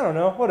like, I don't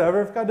know,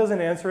 whatever. If God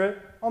doesn't answer it,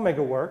 I'll make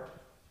it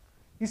work.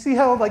 You see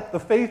how, like, the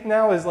faith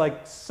now is,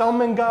 like,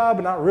 some in God,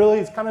 but not really.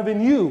 It's kind of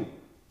in you.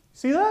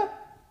 See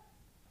that?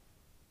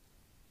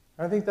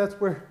 I think that's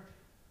where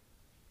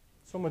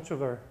so much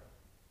of I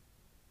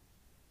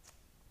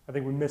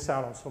think we miss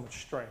out on so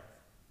much strength.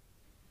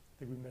 I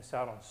think we miss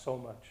out on so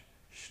much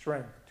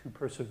strength to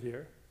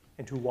persevere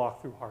and to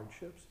walk through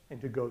hardships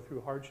and to go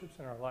through hardships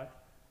in our life.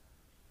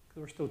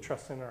 Because we're still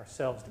trusting in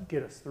ourselves to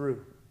get us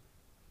through.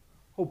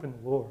 Hope in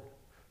the Lord.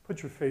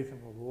 Put your faith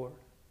in the Lord.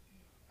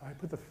 All right,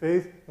 put the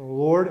faith in the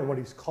Lord and what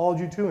he's called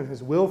you to and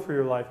his will for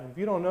your life. And if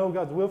you don't know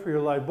God's will for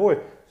your life, boy,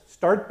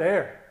 start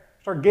there.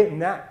 Start getting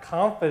that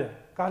confident.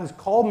 God has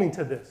called me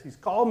to this. He's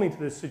called me to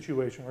this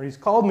situation, or he's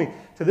called me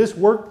to this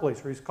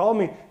workplace, or he's called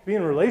me to be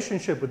in a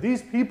relationship with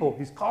these people.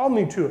 He's called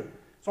me to it.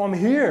 So I'm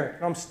here,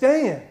 and I'm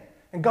staying.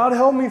 And God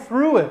help me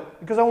through it,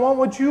 because I want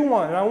what you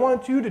want, and I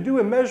want you to do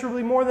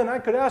immeasurably more than I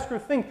could ask or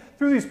think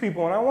through these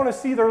people, and I want to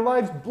see their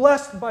lives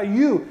blessed by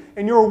you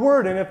and your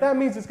word, and if that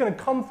means it's going to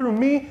come through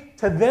me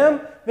to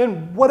them,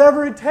 then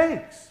whatever it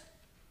takes.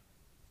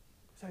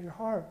 Is that your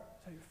heart?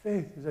 Is that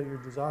your faith? Is that your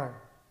desire?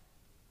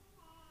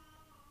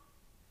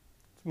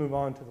 Let's move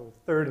on to the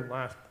third and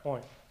last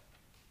point.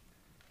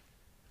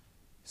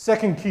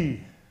 Second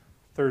key,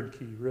 third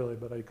key really,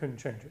 but I couldn't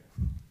change it.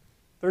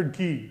 Third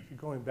key, if you're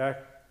going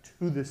back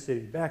to the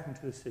city, back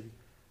into the city,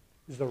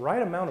 is the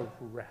right amount of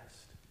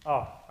rest.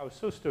 I was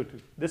so stoked.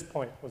 This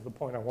point was the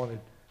point I wanted,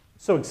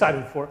 so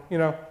excited for. You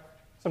know,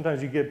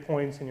 sometimes you get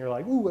points and you're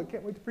like, ooh, I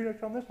can't wait to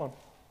predict on this one.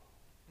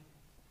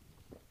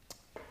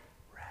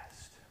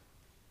 Rest.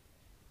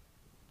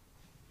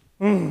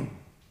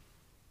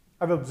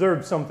 I've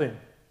observed something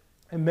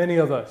in many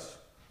of us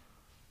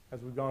as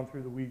we've gone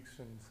through the weeks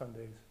and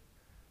Sundays.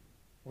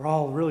 We're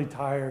all really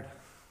tired.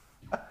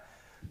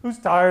 Who's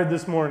tired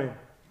this morning?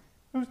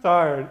 Who's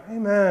tired?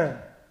 Amen.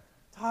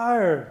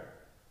 Tired.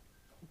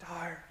 I'm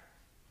tired.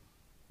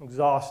 I'm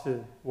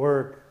exhausted.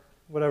 Work,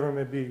 whatever it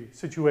may be,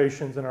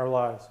 situations in our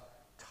lives.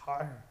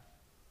 Tired.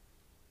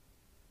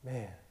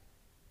 Man.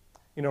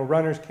 You know,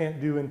 runners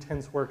can't do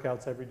intense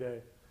workouts every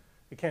day.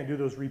 They can't do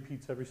those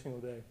repeats every single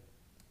day.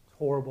 It's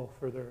horrible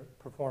for their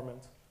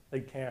performance. They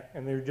can't.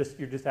 And you're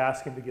just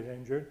asking to get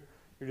injured.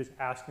 You're just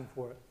asking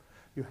for it.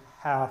 You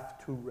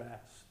have to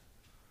rest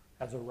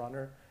as a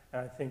runner.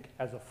 And I think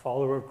as a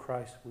follower of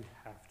Christ, we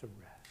have to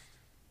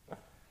rest.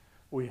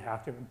 We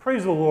have to. And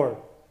praise the Lord.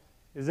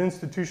 His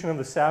institution of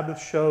the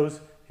Sabbath shows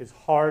his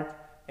heart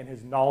and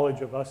his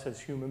knowledge of us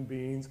as human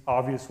beings.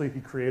 Obviously, he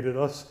created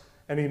us.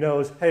 And he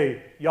knows,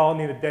 hey, y'all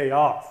need a day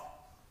off.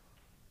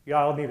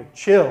 Y'all need to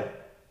chill.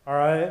 All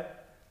right?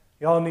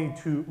 Y'all need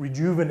to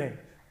rejuvenate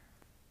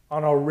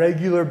on a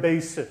regular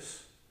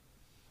basis.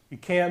 You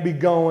can't be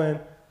going,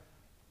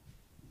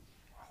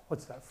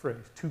 what's that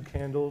phrase? 2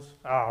 candles?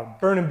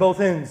 Burning both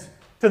ends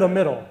to the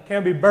middle.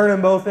 Can't be burning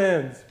both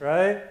ends,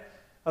 right?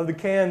 Of the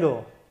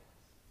candle.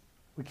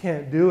 We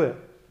can't do it.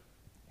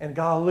 And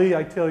golly,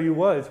 I tell you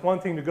what, it's one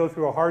thing to go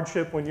through a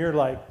hardship when you're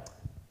like,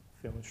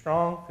 feeling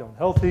strong, feeling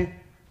healthy.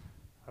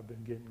 I've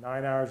been getting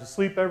 9 hours of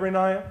sleep every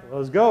night.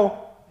 Let's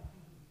go.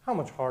 How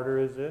much harder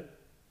is it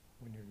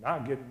when you're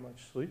not getting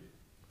much sleep?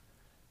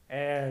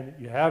 And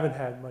you haven't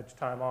had much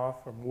time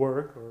off from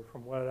work or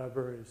from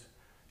whatever is,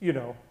 you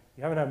know,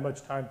 you haven't had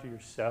much time to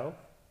yourself,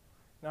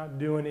 not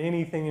doing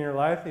anything in your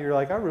life that you're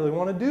like, I really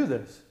want to do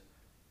this.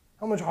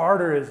 How much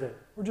harder is it?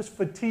 We're just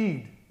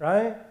fatigued,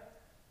 right?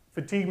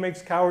 Fatigue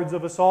makes cowards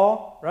of us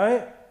all,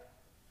 right?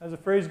 As the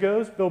phrase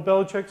goes, Bill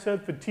Belichick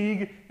said,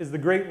 fatigue is the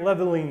great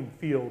leveling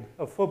field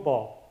of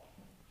football.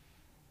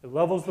 It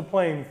levels the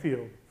playing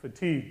field,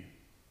 fatigue.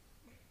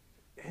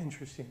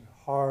 Interesting,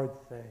 hard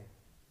thing.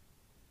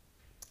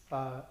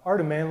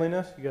 Art of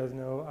Manliness, you guys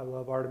know I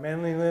love Art of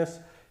Manliness.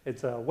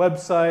 It's a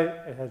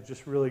website. It has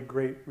just really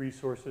great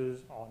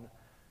resources on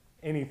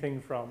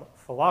anything from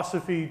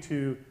philosophy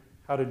to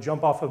how to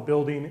jump off a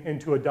building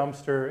into a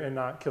dumpster and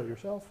not kill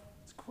yourself.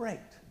 It's great.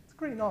 It's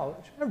great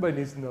knowledge. Everybody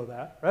needs to know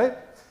that, right?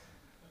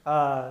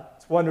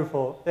 It's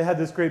wonderful. They had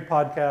this great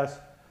podcast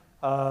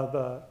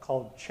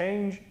called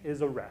Change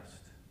is a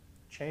Rest.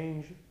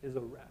 Change is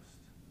a Rest.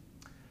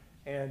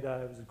 And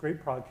it was a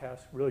great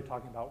podcast really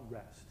talking about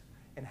rest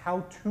and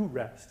how to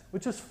rest,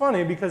 which is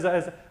funny because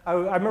I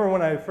remember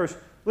when I first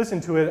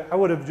listened to it, I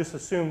would have just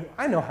assumed,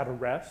 I know how to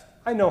rest.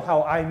 I know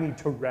how I need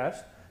to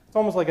rest. It's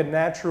almost like a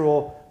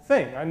natural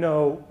thing. I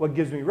know what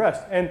gives me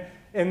rest.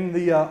 And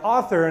the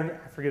author, and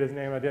I forget his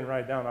name, I didn't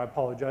write it down, I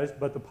apologize,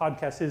 but the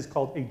podcast is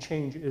called A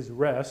Change is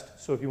Rest,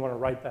 so if you want to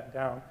write that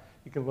down,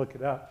 you can look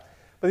it up.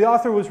 But the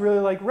author was really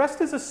like,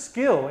 rest is a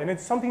skill, and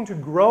it's something to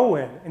grow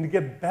in and to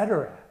get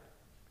better at.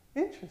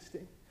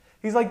 Interesting.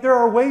 He's like, there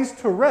are ways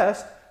to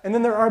rest, and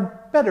then there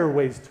are better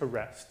ways to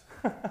rest.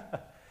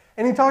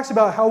 And he talks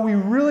about how we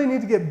really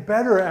need to get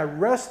better at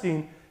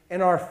resting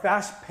in our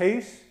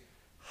fast-paced,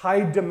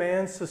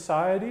 high-demand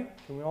society.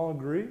 Can we all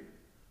agree?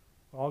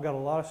 We all got a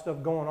lot of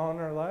stuff going on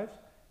in our lives.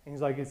 And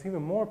he's like, it's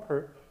even more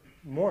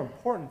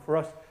important for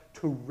us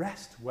to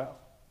rest well.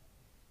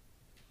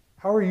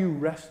 How are you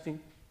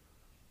resting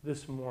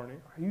this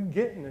morning? Are you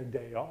getting a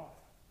day off?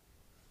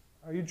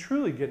 Are you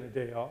truly getting a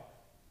day off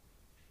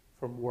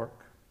from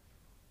work,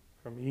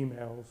 from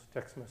emails,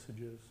 text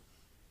messages,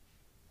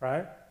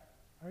 right?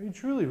 Are you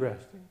truly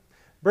resting?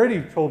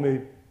 Brady told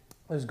me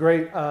this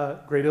great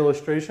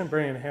illustration,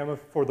 Brady and Hannah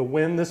for the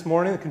win this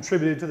morning, that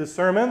contributed to the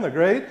sermon. They're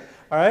great,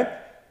 all right?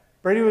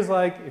 Brady was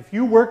like, if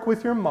you work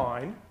with your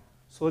mind,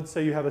 so let's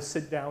say you have a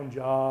sit-down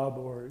job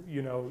or,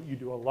 you know, you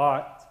do a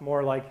lot, it's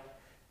more like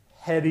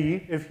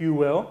heady, if you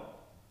will.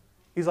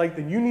 He's like,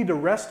 then you need to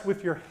rest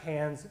with your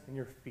hands and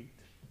your feet.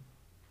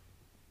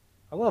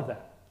 I love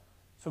that.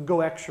 So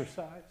go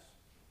exercise.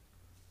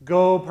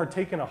 Go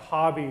partake in a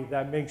hobby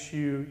that makes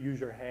you use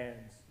your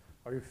hands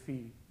or your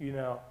feet, you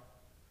know.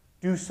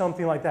 Do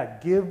something like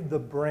that. Give the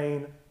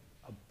brain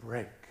a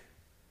break.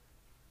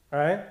 All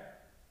right?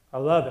 I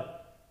love it.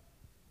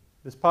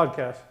 This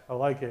podcast, I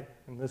like it,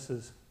 and this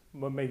is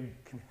what maybe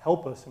can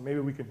help us, and maybe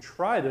we can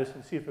try this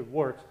and see if it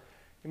works.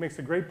 He makes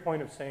a great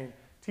point of saying,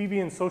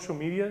 TV and social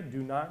media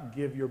do not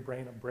give your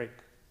brain a break.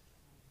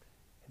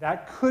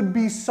 That could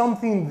be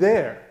something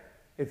there.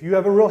 If you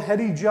have a real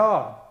heady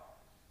job,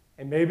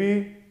 and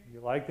maybe you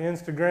like the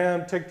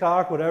Instagram,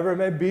 TikTok, whatever it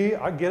may be,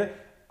 I get it.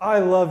 I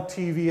love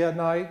TV at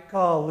night.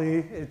 Golly,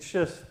 it's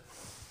just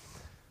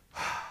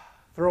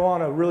Throw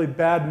on a really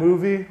bad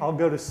movie, I'll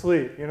go to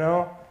sleep, you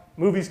know?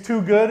 Movie's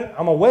too good,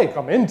 I'm awake,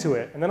 I'm into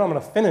it, and then I'm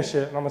going to finish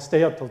it, and I'm going to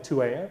stay up till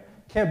 2 a.m.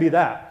 Can't be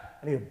that.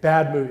 I need a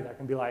bad movie that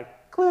can be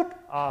like, click,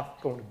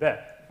 off, going to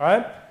bed, all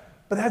right?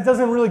 But that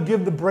doesn't really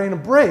give the brain a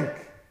break,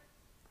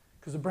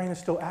 because the brain is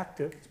still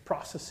active. It's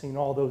processing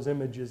all those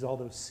images, all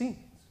those scenes.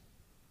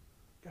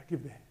 You got to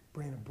give the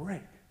brain a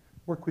break.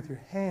 Work with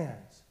your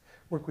hands.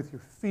 Work with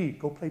your feet.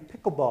 Go play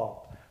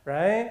pickleball,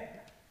 right?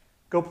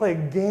 Go play a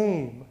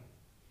game.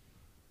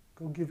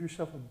 Go give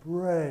yourself a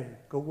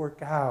break. Go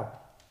work out.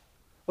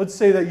 Let's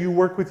say that you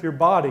work with your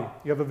body.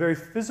 You have a very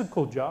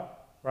physical job,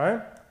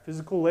 right?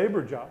 Physical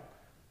labor job.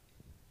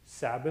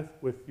 Sabbath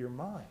with your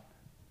mind.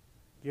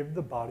 Give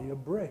the body a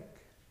break.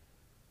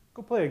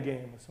 Go play a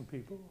game with some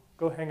people.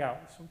 Go hang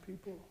out with some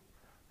people,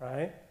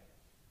 right?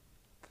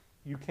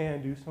 You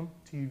can do some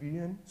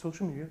TV and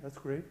social media. That's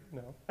great.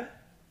 No.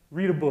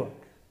 Read a book.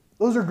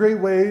 Those are great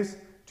ways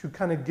to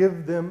kind of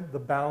give them the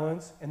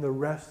balance and the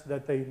rest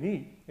that they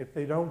need. If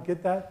they don't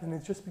get that, then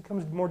it just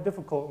becomes more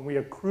difficult, and we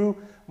accrue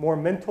more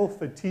mental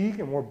fatigue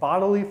and more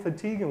bodily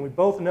fatigue, and we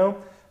both know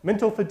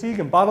mental fatigue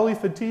and bodily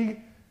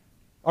fatigue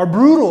are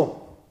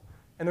brutal,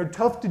 and they're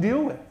tough to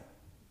deal with.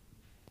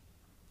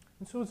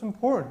 And so it's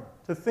important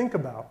to think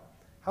about,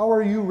 how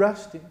are you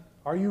resting?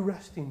 Are you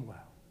resting well?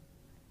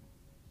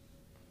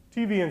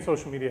 TV and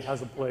social media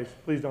has a place.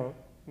 Please don't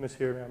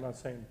mishear me. I'm not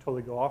saying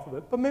totally go off of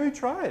it, but maybe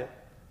try it.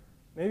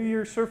 Maybe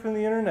you're surfing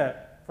the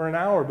internet for an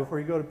hour before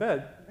you go to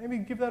bed. Maybe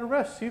give that a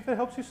rest. See if it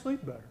helps you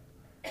sleep better.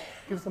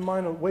 Gives the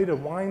mind a way to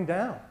wind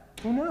down.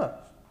 Who knows?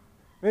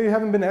 Maybe you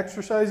haven't been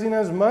exercising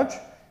as much.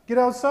 Get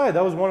outside.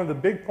 That was one of the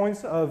big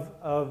points of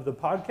the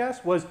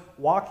podcast, was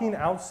walking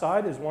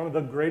outside is one of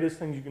the greatest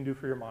things you can do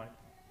for your mind.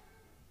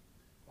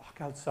 Walk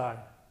outside.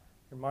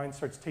 Your mind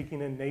starts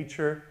taking in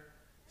nature,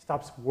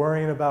 stops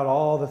worrying about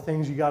all the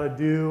things you got to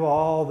do,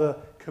 all the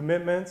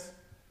commitments,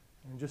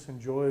 and just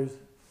enjoys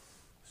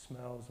the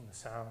smells and the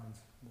sounds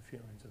and the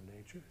feelings of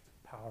nature. It's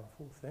a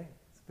powerful thing.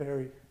 It's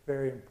very,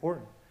 very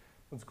important.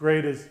 What's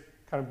great is it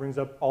kind of brings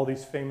up all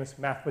these famous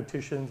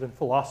mathematicians and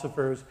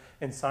philosophers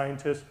and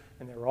scientists,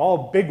 and they were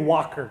all big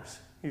walkers,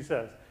 he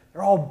says.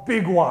 They're all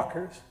big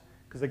walkers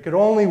because they could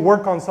only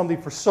work on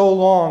something for so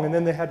long, and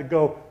then they had to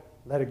go,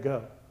 let it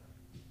go,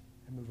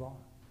 and move on.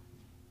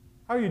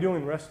 How are you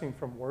doing resting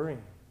from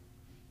worrying?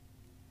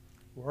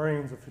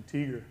 Worrying is a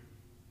fatiguer.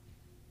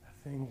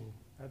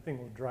 That thing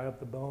will dry up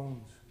the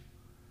bones.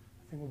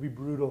 That thing will be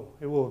brutal.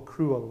 It will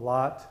accrue a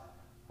lot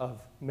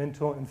of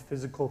mental and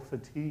physical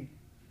fatigue.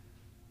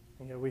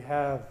 And yet we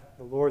have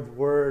the Lord's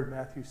word,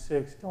 Matthew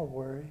 6. Don't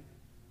worry.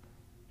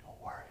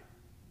 Don't worry.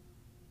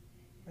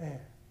 Man,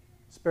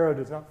 sparrow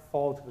does not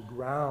fall to the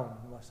ground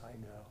unless I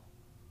know.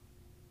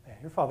 Man,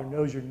 your Father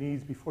knows your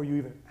needs before you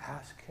even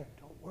ask him.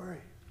 Don't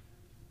worry.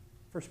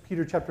 1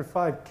 Peter chapter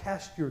 5,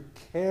 cast your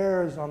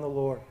cares on the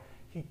Lord.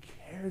 He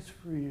cares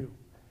for you.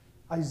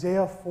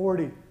 Isaiah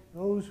 40,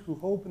 those who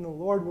hope in the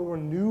Lord will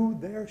renew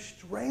their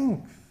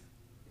strength.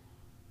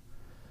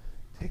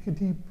 Take a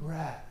deep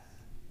breath.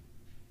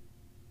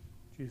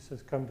 Jesus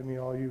says, come to me,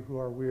 all you who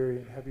are weary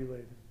and heavy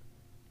laden.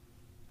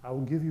 I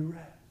will give you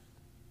rest.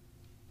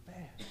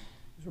 Man,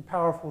 these are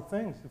powerful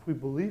things if we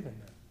believe in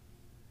them,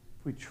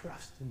 if we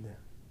trust in them.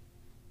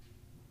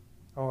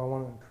 Oh, I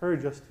want to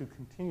encourage us to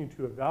continue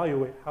to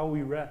evaluate how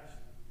we rest.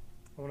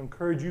 I want to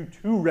encourage you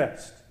to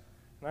rest.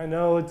 And I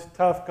know it's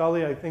tough,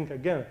 golly, I think,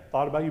 again,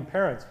 thought about you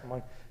parents. I'm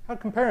like, how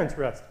can parents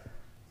rest?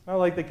 It's not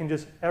like they can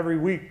just every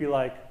week be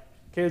like,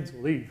 kids,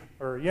 leave.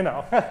 Or, you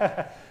know,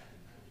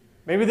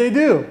 maybe they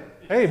do.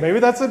 Hey, maybe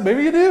that's it.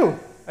 Maybe you do.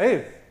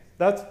 Hey,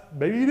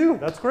 maybe you do.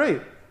 That's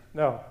great.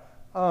 No.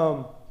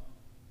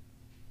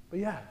 But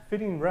yeah,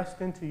 fitting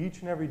rest into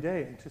each and every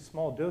day into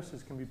small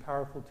doses can be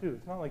powerful too.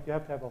 It's not like you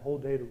have to have a whole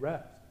day to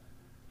rest.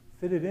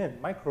 Fit it in,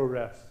 micro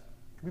rest.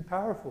 It can be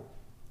powerful.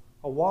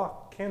 A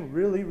walk can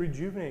really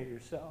rejuvenate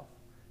yourself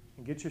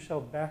and get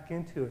yourself back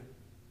into it.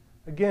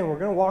 Again, we're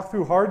going to walk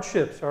through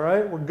hardships, all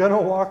right? We're going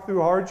to walk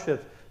through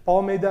hardships.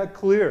 Paul made that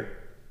clear.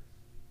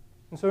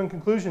 And so in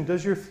conclusion,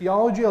 does your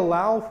theology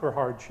allow for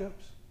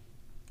hardships?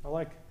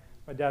 My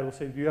dad will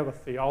say, do you have a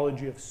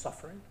theology of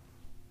suffering?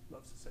 He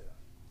loves to say that.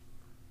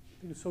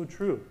 I think it's so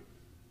true.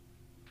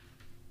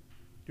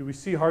 Do we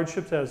see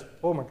hardships as,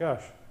 oh my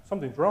gosh,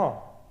 something's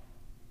wrong?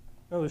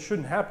 No, this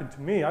shouldn't happen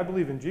to me. I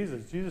believe in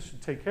Jesus. Jesus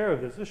should take care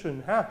of this. This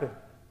shouldn't happen.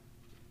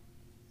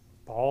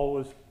 Paul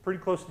was pretty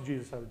close to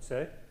Jesus, I would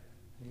say.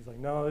 And he's like,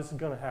 no, this is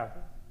going to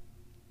happen.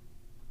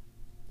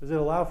 Does it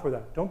allow for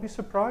that? Don't be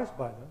surprised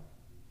by them.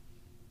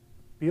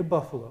 Be a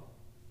buffalo.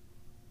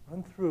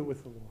 Run through it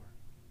with the Lord.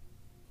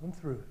 Run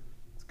through it.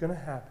 It's going to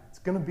happen. It's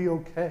going to be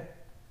okay.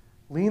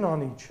 Lean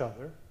on each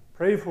other.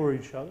 Pray for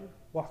each other.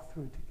 Walk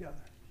through it together.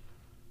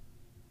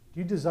 Do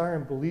you desire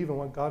and believe in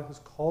what God has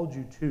called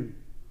you to?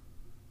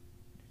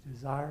 Do you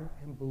desire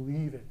and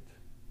believe it?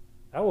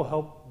 That will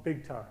help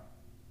big time.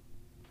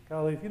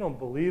 Golly, if you don't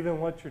believe in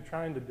what you're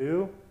trying to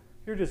do,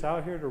 if you're just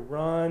out here to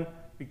run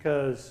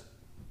because,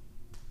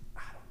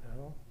 I don't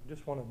know, I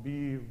just want to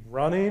be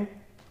running,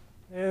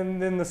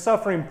 And then the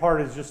suffering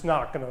part is just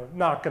not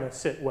gonna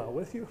sit well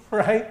with you,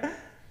 right?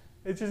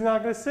 It's just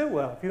not gonna sit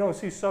well if you don't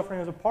see suffering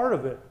as a part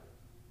of it.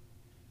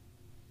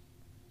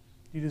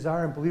 Do you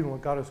desire and believe in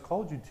what God has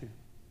called you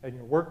to? In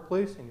your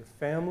workplace, in your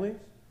families,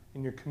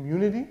 in your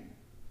community?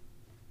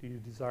 Do you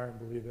desire and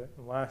believe it?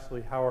 And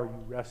lastly, how are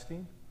you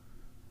resting?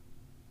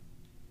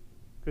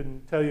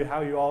 Couldn't tell you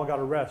how you all got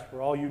to rest.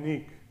 We're all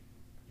unique.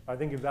 I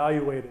think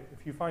evaluate it.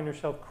 If you find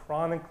yourself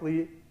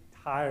chronically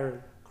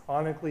tired,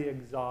 chronically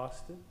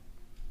exhausted,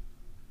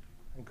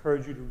 I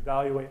encourage you to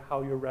evaluate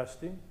how you're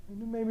resting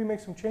and maybe make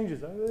some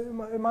changes.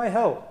 It might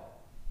help.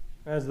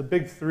 As the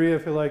big three, I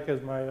feel like,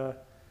 as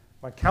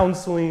my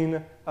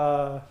counseling,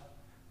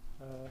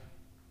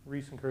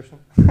 Reese and Kirsten.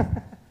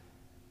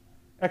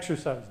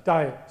 Exercise,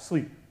 diet,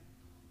 sleep.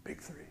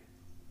 Big three.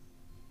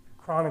 You're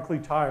chronically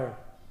tired.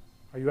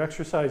 Are you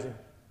exercising?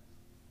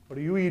 What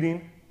are you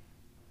eating?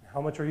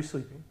 How much are you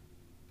sleeping?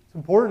 It's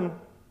important.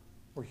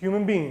 We're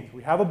human beings.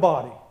 We have a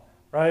body,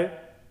 right?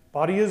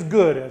 Body is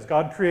good as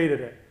God created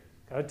it.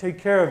 Got to take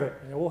care of it,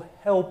 and it will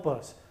help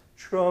us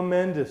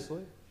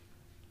tremendously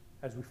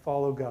as we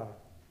follow God,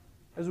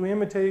 as we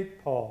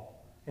imitate Paul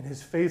and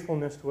his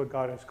faithfulness to what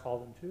God has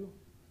called him to,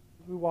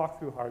 as we walk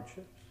through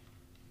hardships,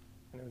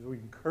 and as we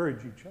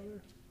encourage each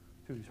other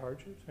through these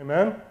hardships.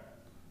 Amen?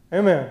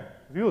 Amen.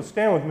 If you will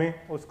stand with me,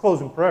 let's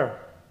close in prayer.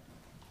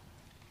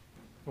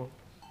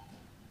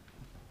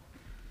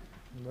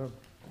 Amen.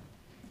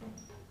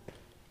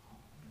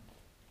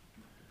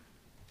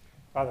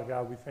 Father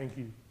God, we thank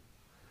you.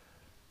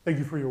 Thank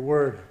you for your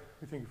word.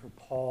 We thank you for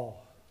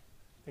Paul.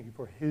 Thank you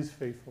for his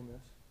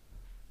faithfulness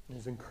and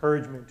his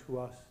encouragement to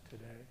us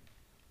today.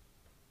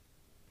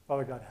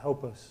 Father God,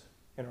 help us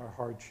in our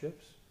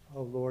hardships.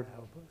 Oh, Lord,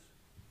 help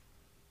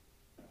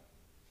us.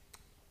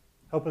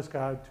 Help us,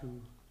 God,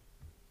 to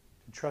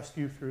trust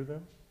you through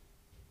them.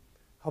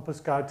 Help us,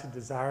 God, to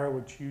desire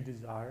what you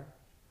desire,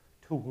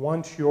 to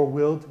want your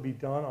will to be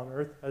done on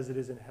earth as it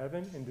is in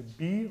heaven, and to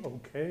be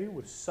okay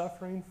with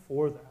suffering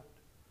for that,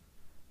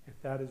 if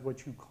that is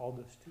what you called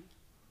us to.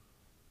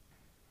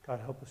 God,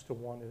 help us to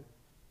want it.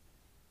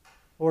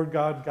 Lord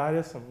God, guide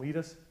us and lead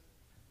us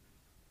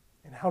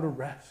in how to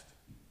rest,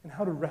 and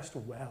how to rest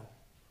well.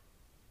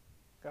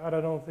 God,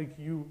 I don't think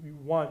you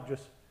want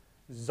just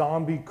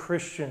zombie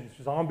Christians,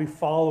 zombie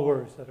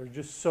followers that are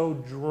just so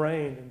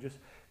drained and just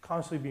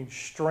constantly being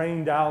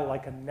strained out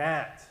like a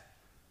gnat.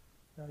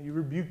 Now, you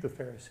rebuke the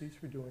Pharisees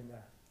for doing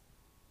that.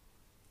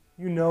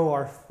 You know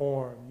our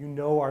form. You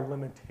know our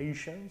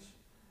limitations.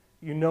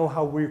 You know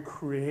how we're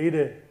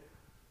created.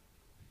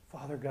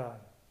 Father God,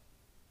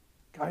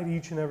 guide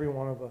each and every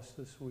one of us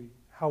this week,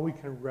 how we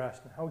can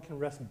rest and how we can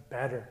rest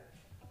better,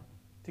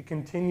 to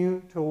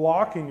continue to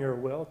walk in your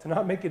will, to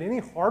not make it any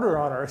harder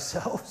on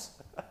ourselves.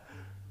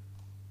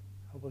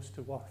 Help us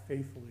to walk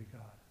faithfully,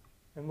 God.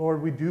 And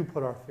Lord, we do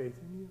put our faith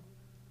in you,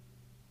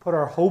 put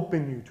our hope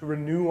in you to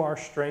renew our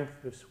strength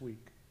this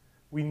week.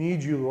 We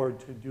need you, Lord,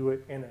 to do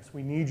it in us.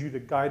 We need you to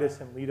guide us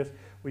and lead us.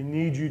 We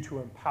need you to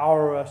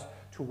empower us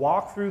to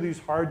walk through these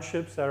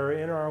hardships that are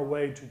in our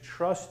way, to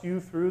trust you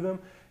through them,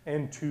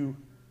 and to,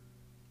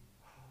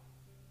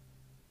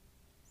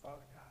 Father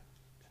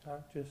God, to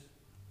not just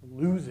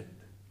lose it,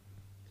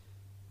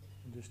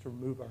 and just to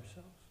remove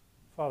ourselves.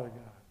 Father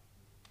God,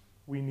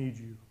 we need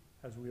you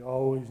as we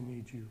always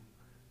need you,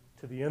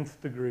 to the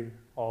nth degree,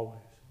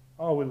 always.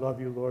 Oh, we love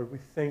you, Lord. We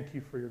thank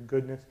you for your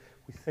goodness.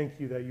 We thank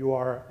you that you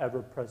are our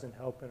ever-present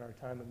help in our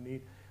time of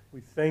need.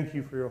 We thank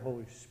you for your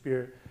Holy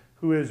Spirit,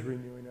 who is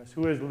renewing us,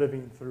 who is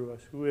living through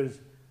us, who is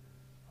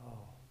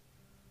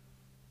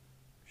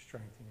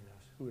strengthening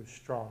us, who is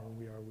strong when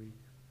we are weak.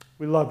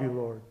 We love you,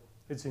 Lord.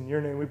 It's in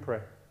your name we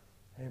pray.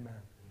 Amen.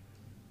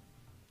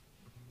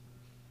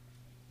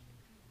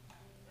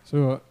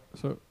 So,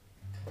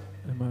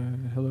 am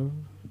I, hello?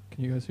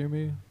 Can you guys hear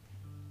me?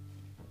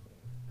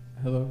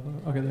 Hello?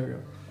 Okay, there we go.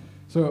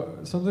 So,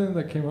 something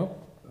that came up,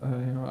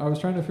 I was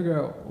trying to figure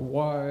out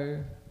why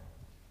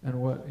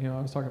and what,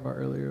 I was talking about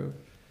earlier.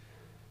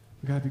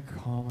 We gotta be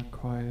calm and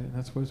quiet, and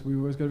that's what we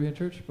always gotta be in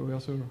church, but I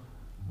was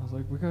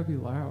like, we gotta be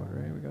loud,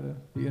 right? We gotta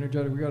be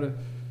energetic, we gotta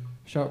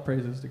shout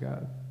praises to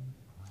God.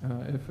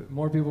 If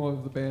more people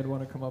of the band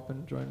want to come up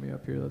and join me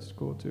up here, that's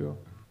cool too.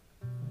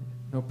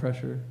 No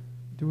pressure.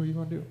 Do what you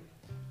want to do.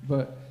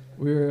 But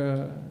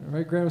we're,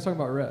 right, Grant was talking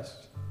about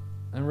rest.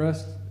 And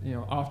rest,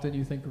 often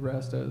you think of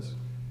rest as,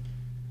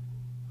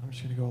 I'm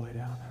just going to go lay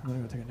down. I'm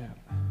going to go take a nap.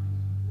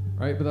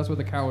 Right? But that's what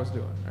the cow was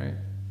doing, right?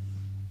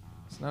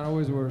 It's not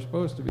always what we're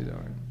supposed to be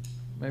doing.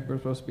 Maybe we're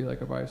supposed to be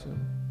like a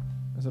bison.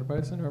 Is it a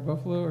bison or a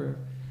buffalo? Or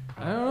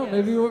I don't know.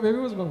 Maybe it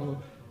was a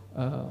buffalo.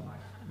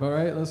 But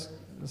right,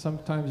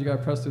 sometimes you got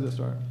to press through the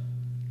storm.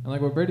 And like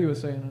what Brady was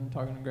saying and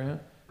talking to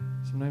Grant,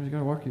 sometimes you got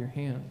to walk with your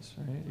hands,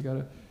 right? You got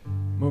to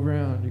move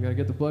around. You got to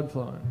get the blood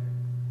flowing.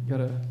 You got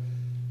to,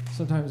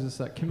 sometimes it's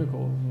that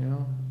chemical,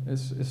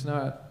 It's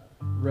not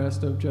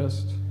rest of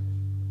just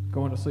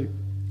going to sleep.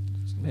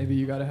 Maybe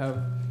you got to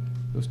have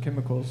those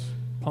chemicals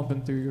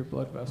pumping through your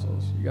blood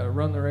vessels. You got to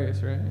run the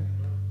race, right?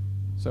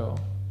 So,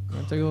 we're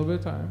going to take a little bit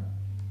of time.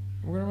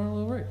 We're going to run a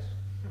little race.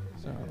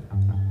 So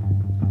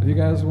if you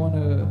guys want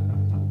to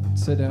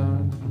sit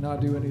down,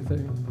 not do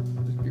anything,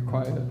 just be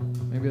quiet.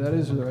 Maybe that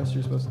is the rest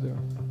you're supposed to do.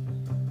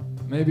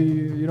 Maybe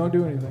you don't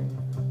do anything.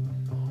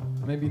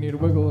 Maybe you need to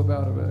wiggle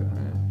about a bit.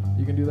 Right?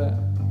 You can do that.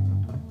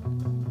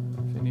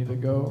 If you need to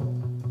go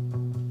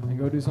and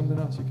go do something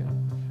else, you can.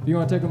 If you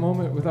want to take a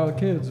moment without the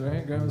kids,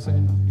 right? Grandma's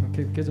saying,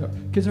 kick kids out.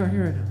 Kids aren't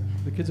here right now.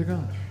 The kids are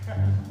gone.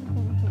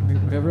 We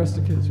have rest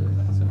of kids,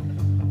 right? So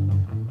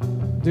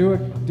do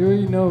what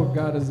you know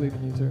God is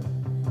leading you to.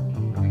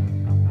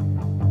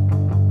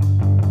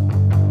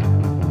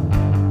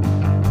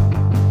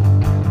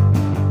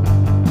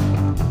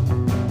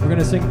 We're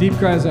gonna sing "Deep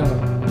Cries Out,"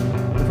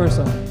 the first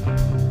song.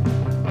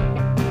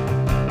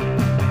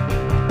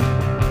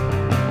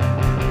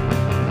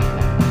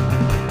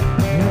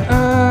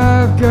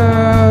 I've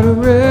got a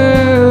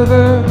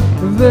river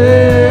of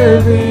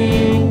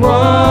living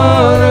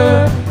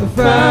water, a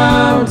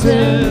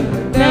fountain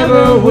that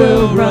never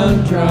will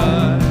run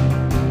dry.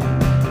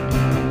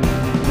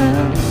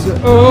 So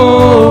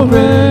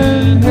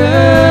open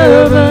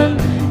heaven,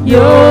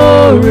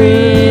 you're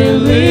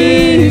releasing.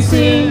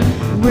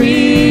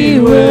 We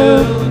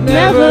will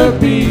never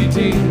be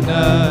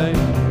denied.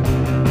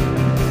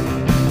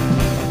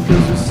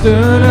 'Cause we're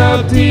stirring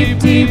up deep,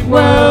 deep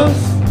wells.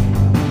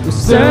 We're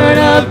stirring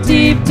up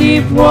deep,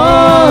 deep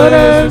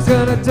waters.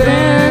 We're gonna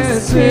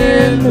dance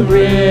in the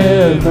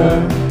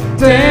river.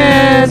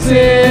 Dance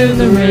in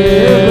the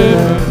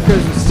river.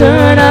 'Cause we're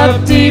stirring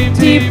up deep,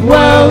 deep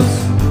wells.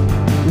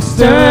 We're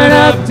stirring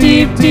up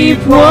deep,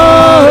 deep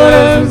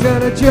waters. We're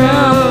gonna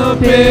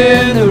jump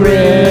in the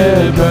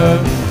river.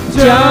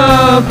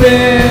 Jump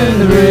in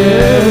the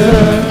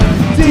river.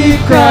 Deep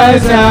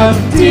cries out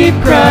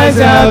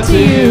to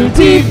you.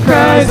 Deep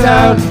cries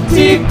out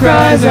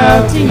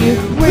to you.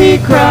 We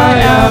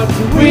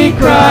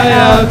cry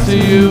out to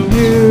you,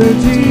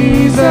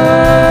 Jesus.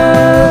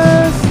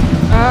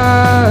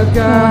 I've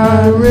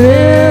got a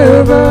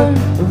river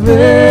of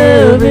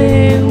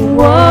living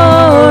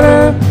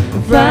water, a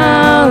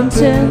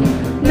fountain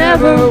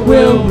never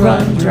will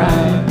run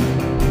dry.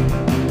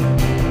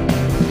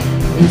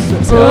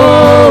 It's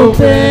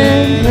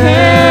open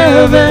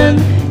heaven,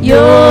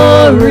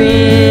 you're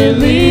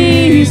releasing.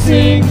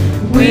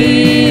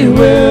 We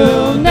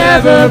will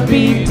never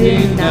be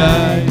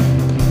denied.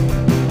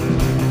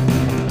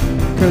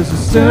 'Cause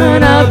we're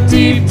stirring up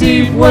deep,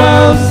 deep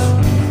wells.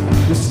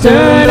 We're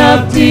stirring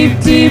up deep,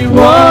 deep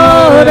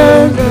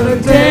water. Gonna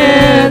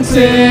dance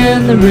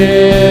in the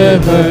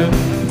river.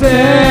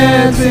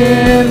 Dance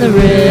in the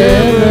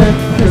river.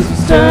 'Cause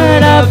we're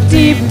stirring up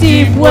deep,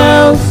 deep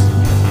wells.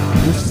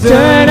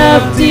 Stirring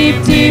up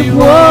deep, deep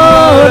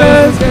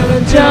waters.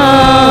 Gonna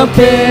jump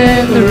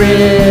in the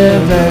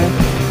river.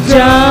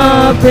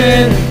 Jump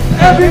in.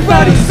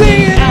 Everybody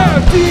sing it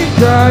out. Deep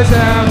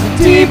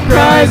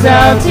cries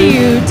out to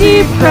you.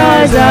 Deep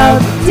cries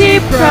out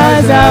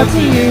to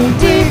you.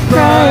 Deep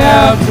cry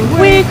out.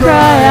 We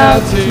cry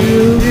out to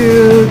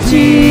you,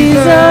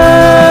 Jesus.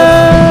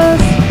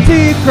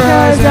 Deep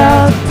cries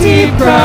out.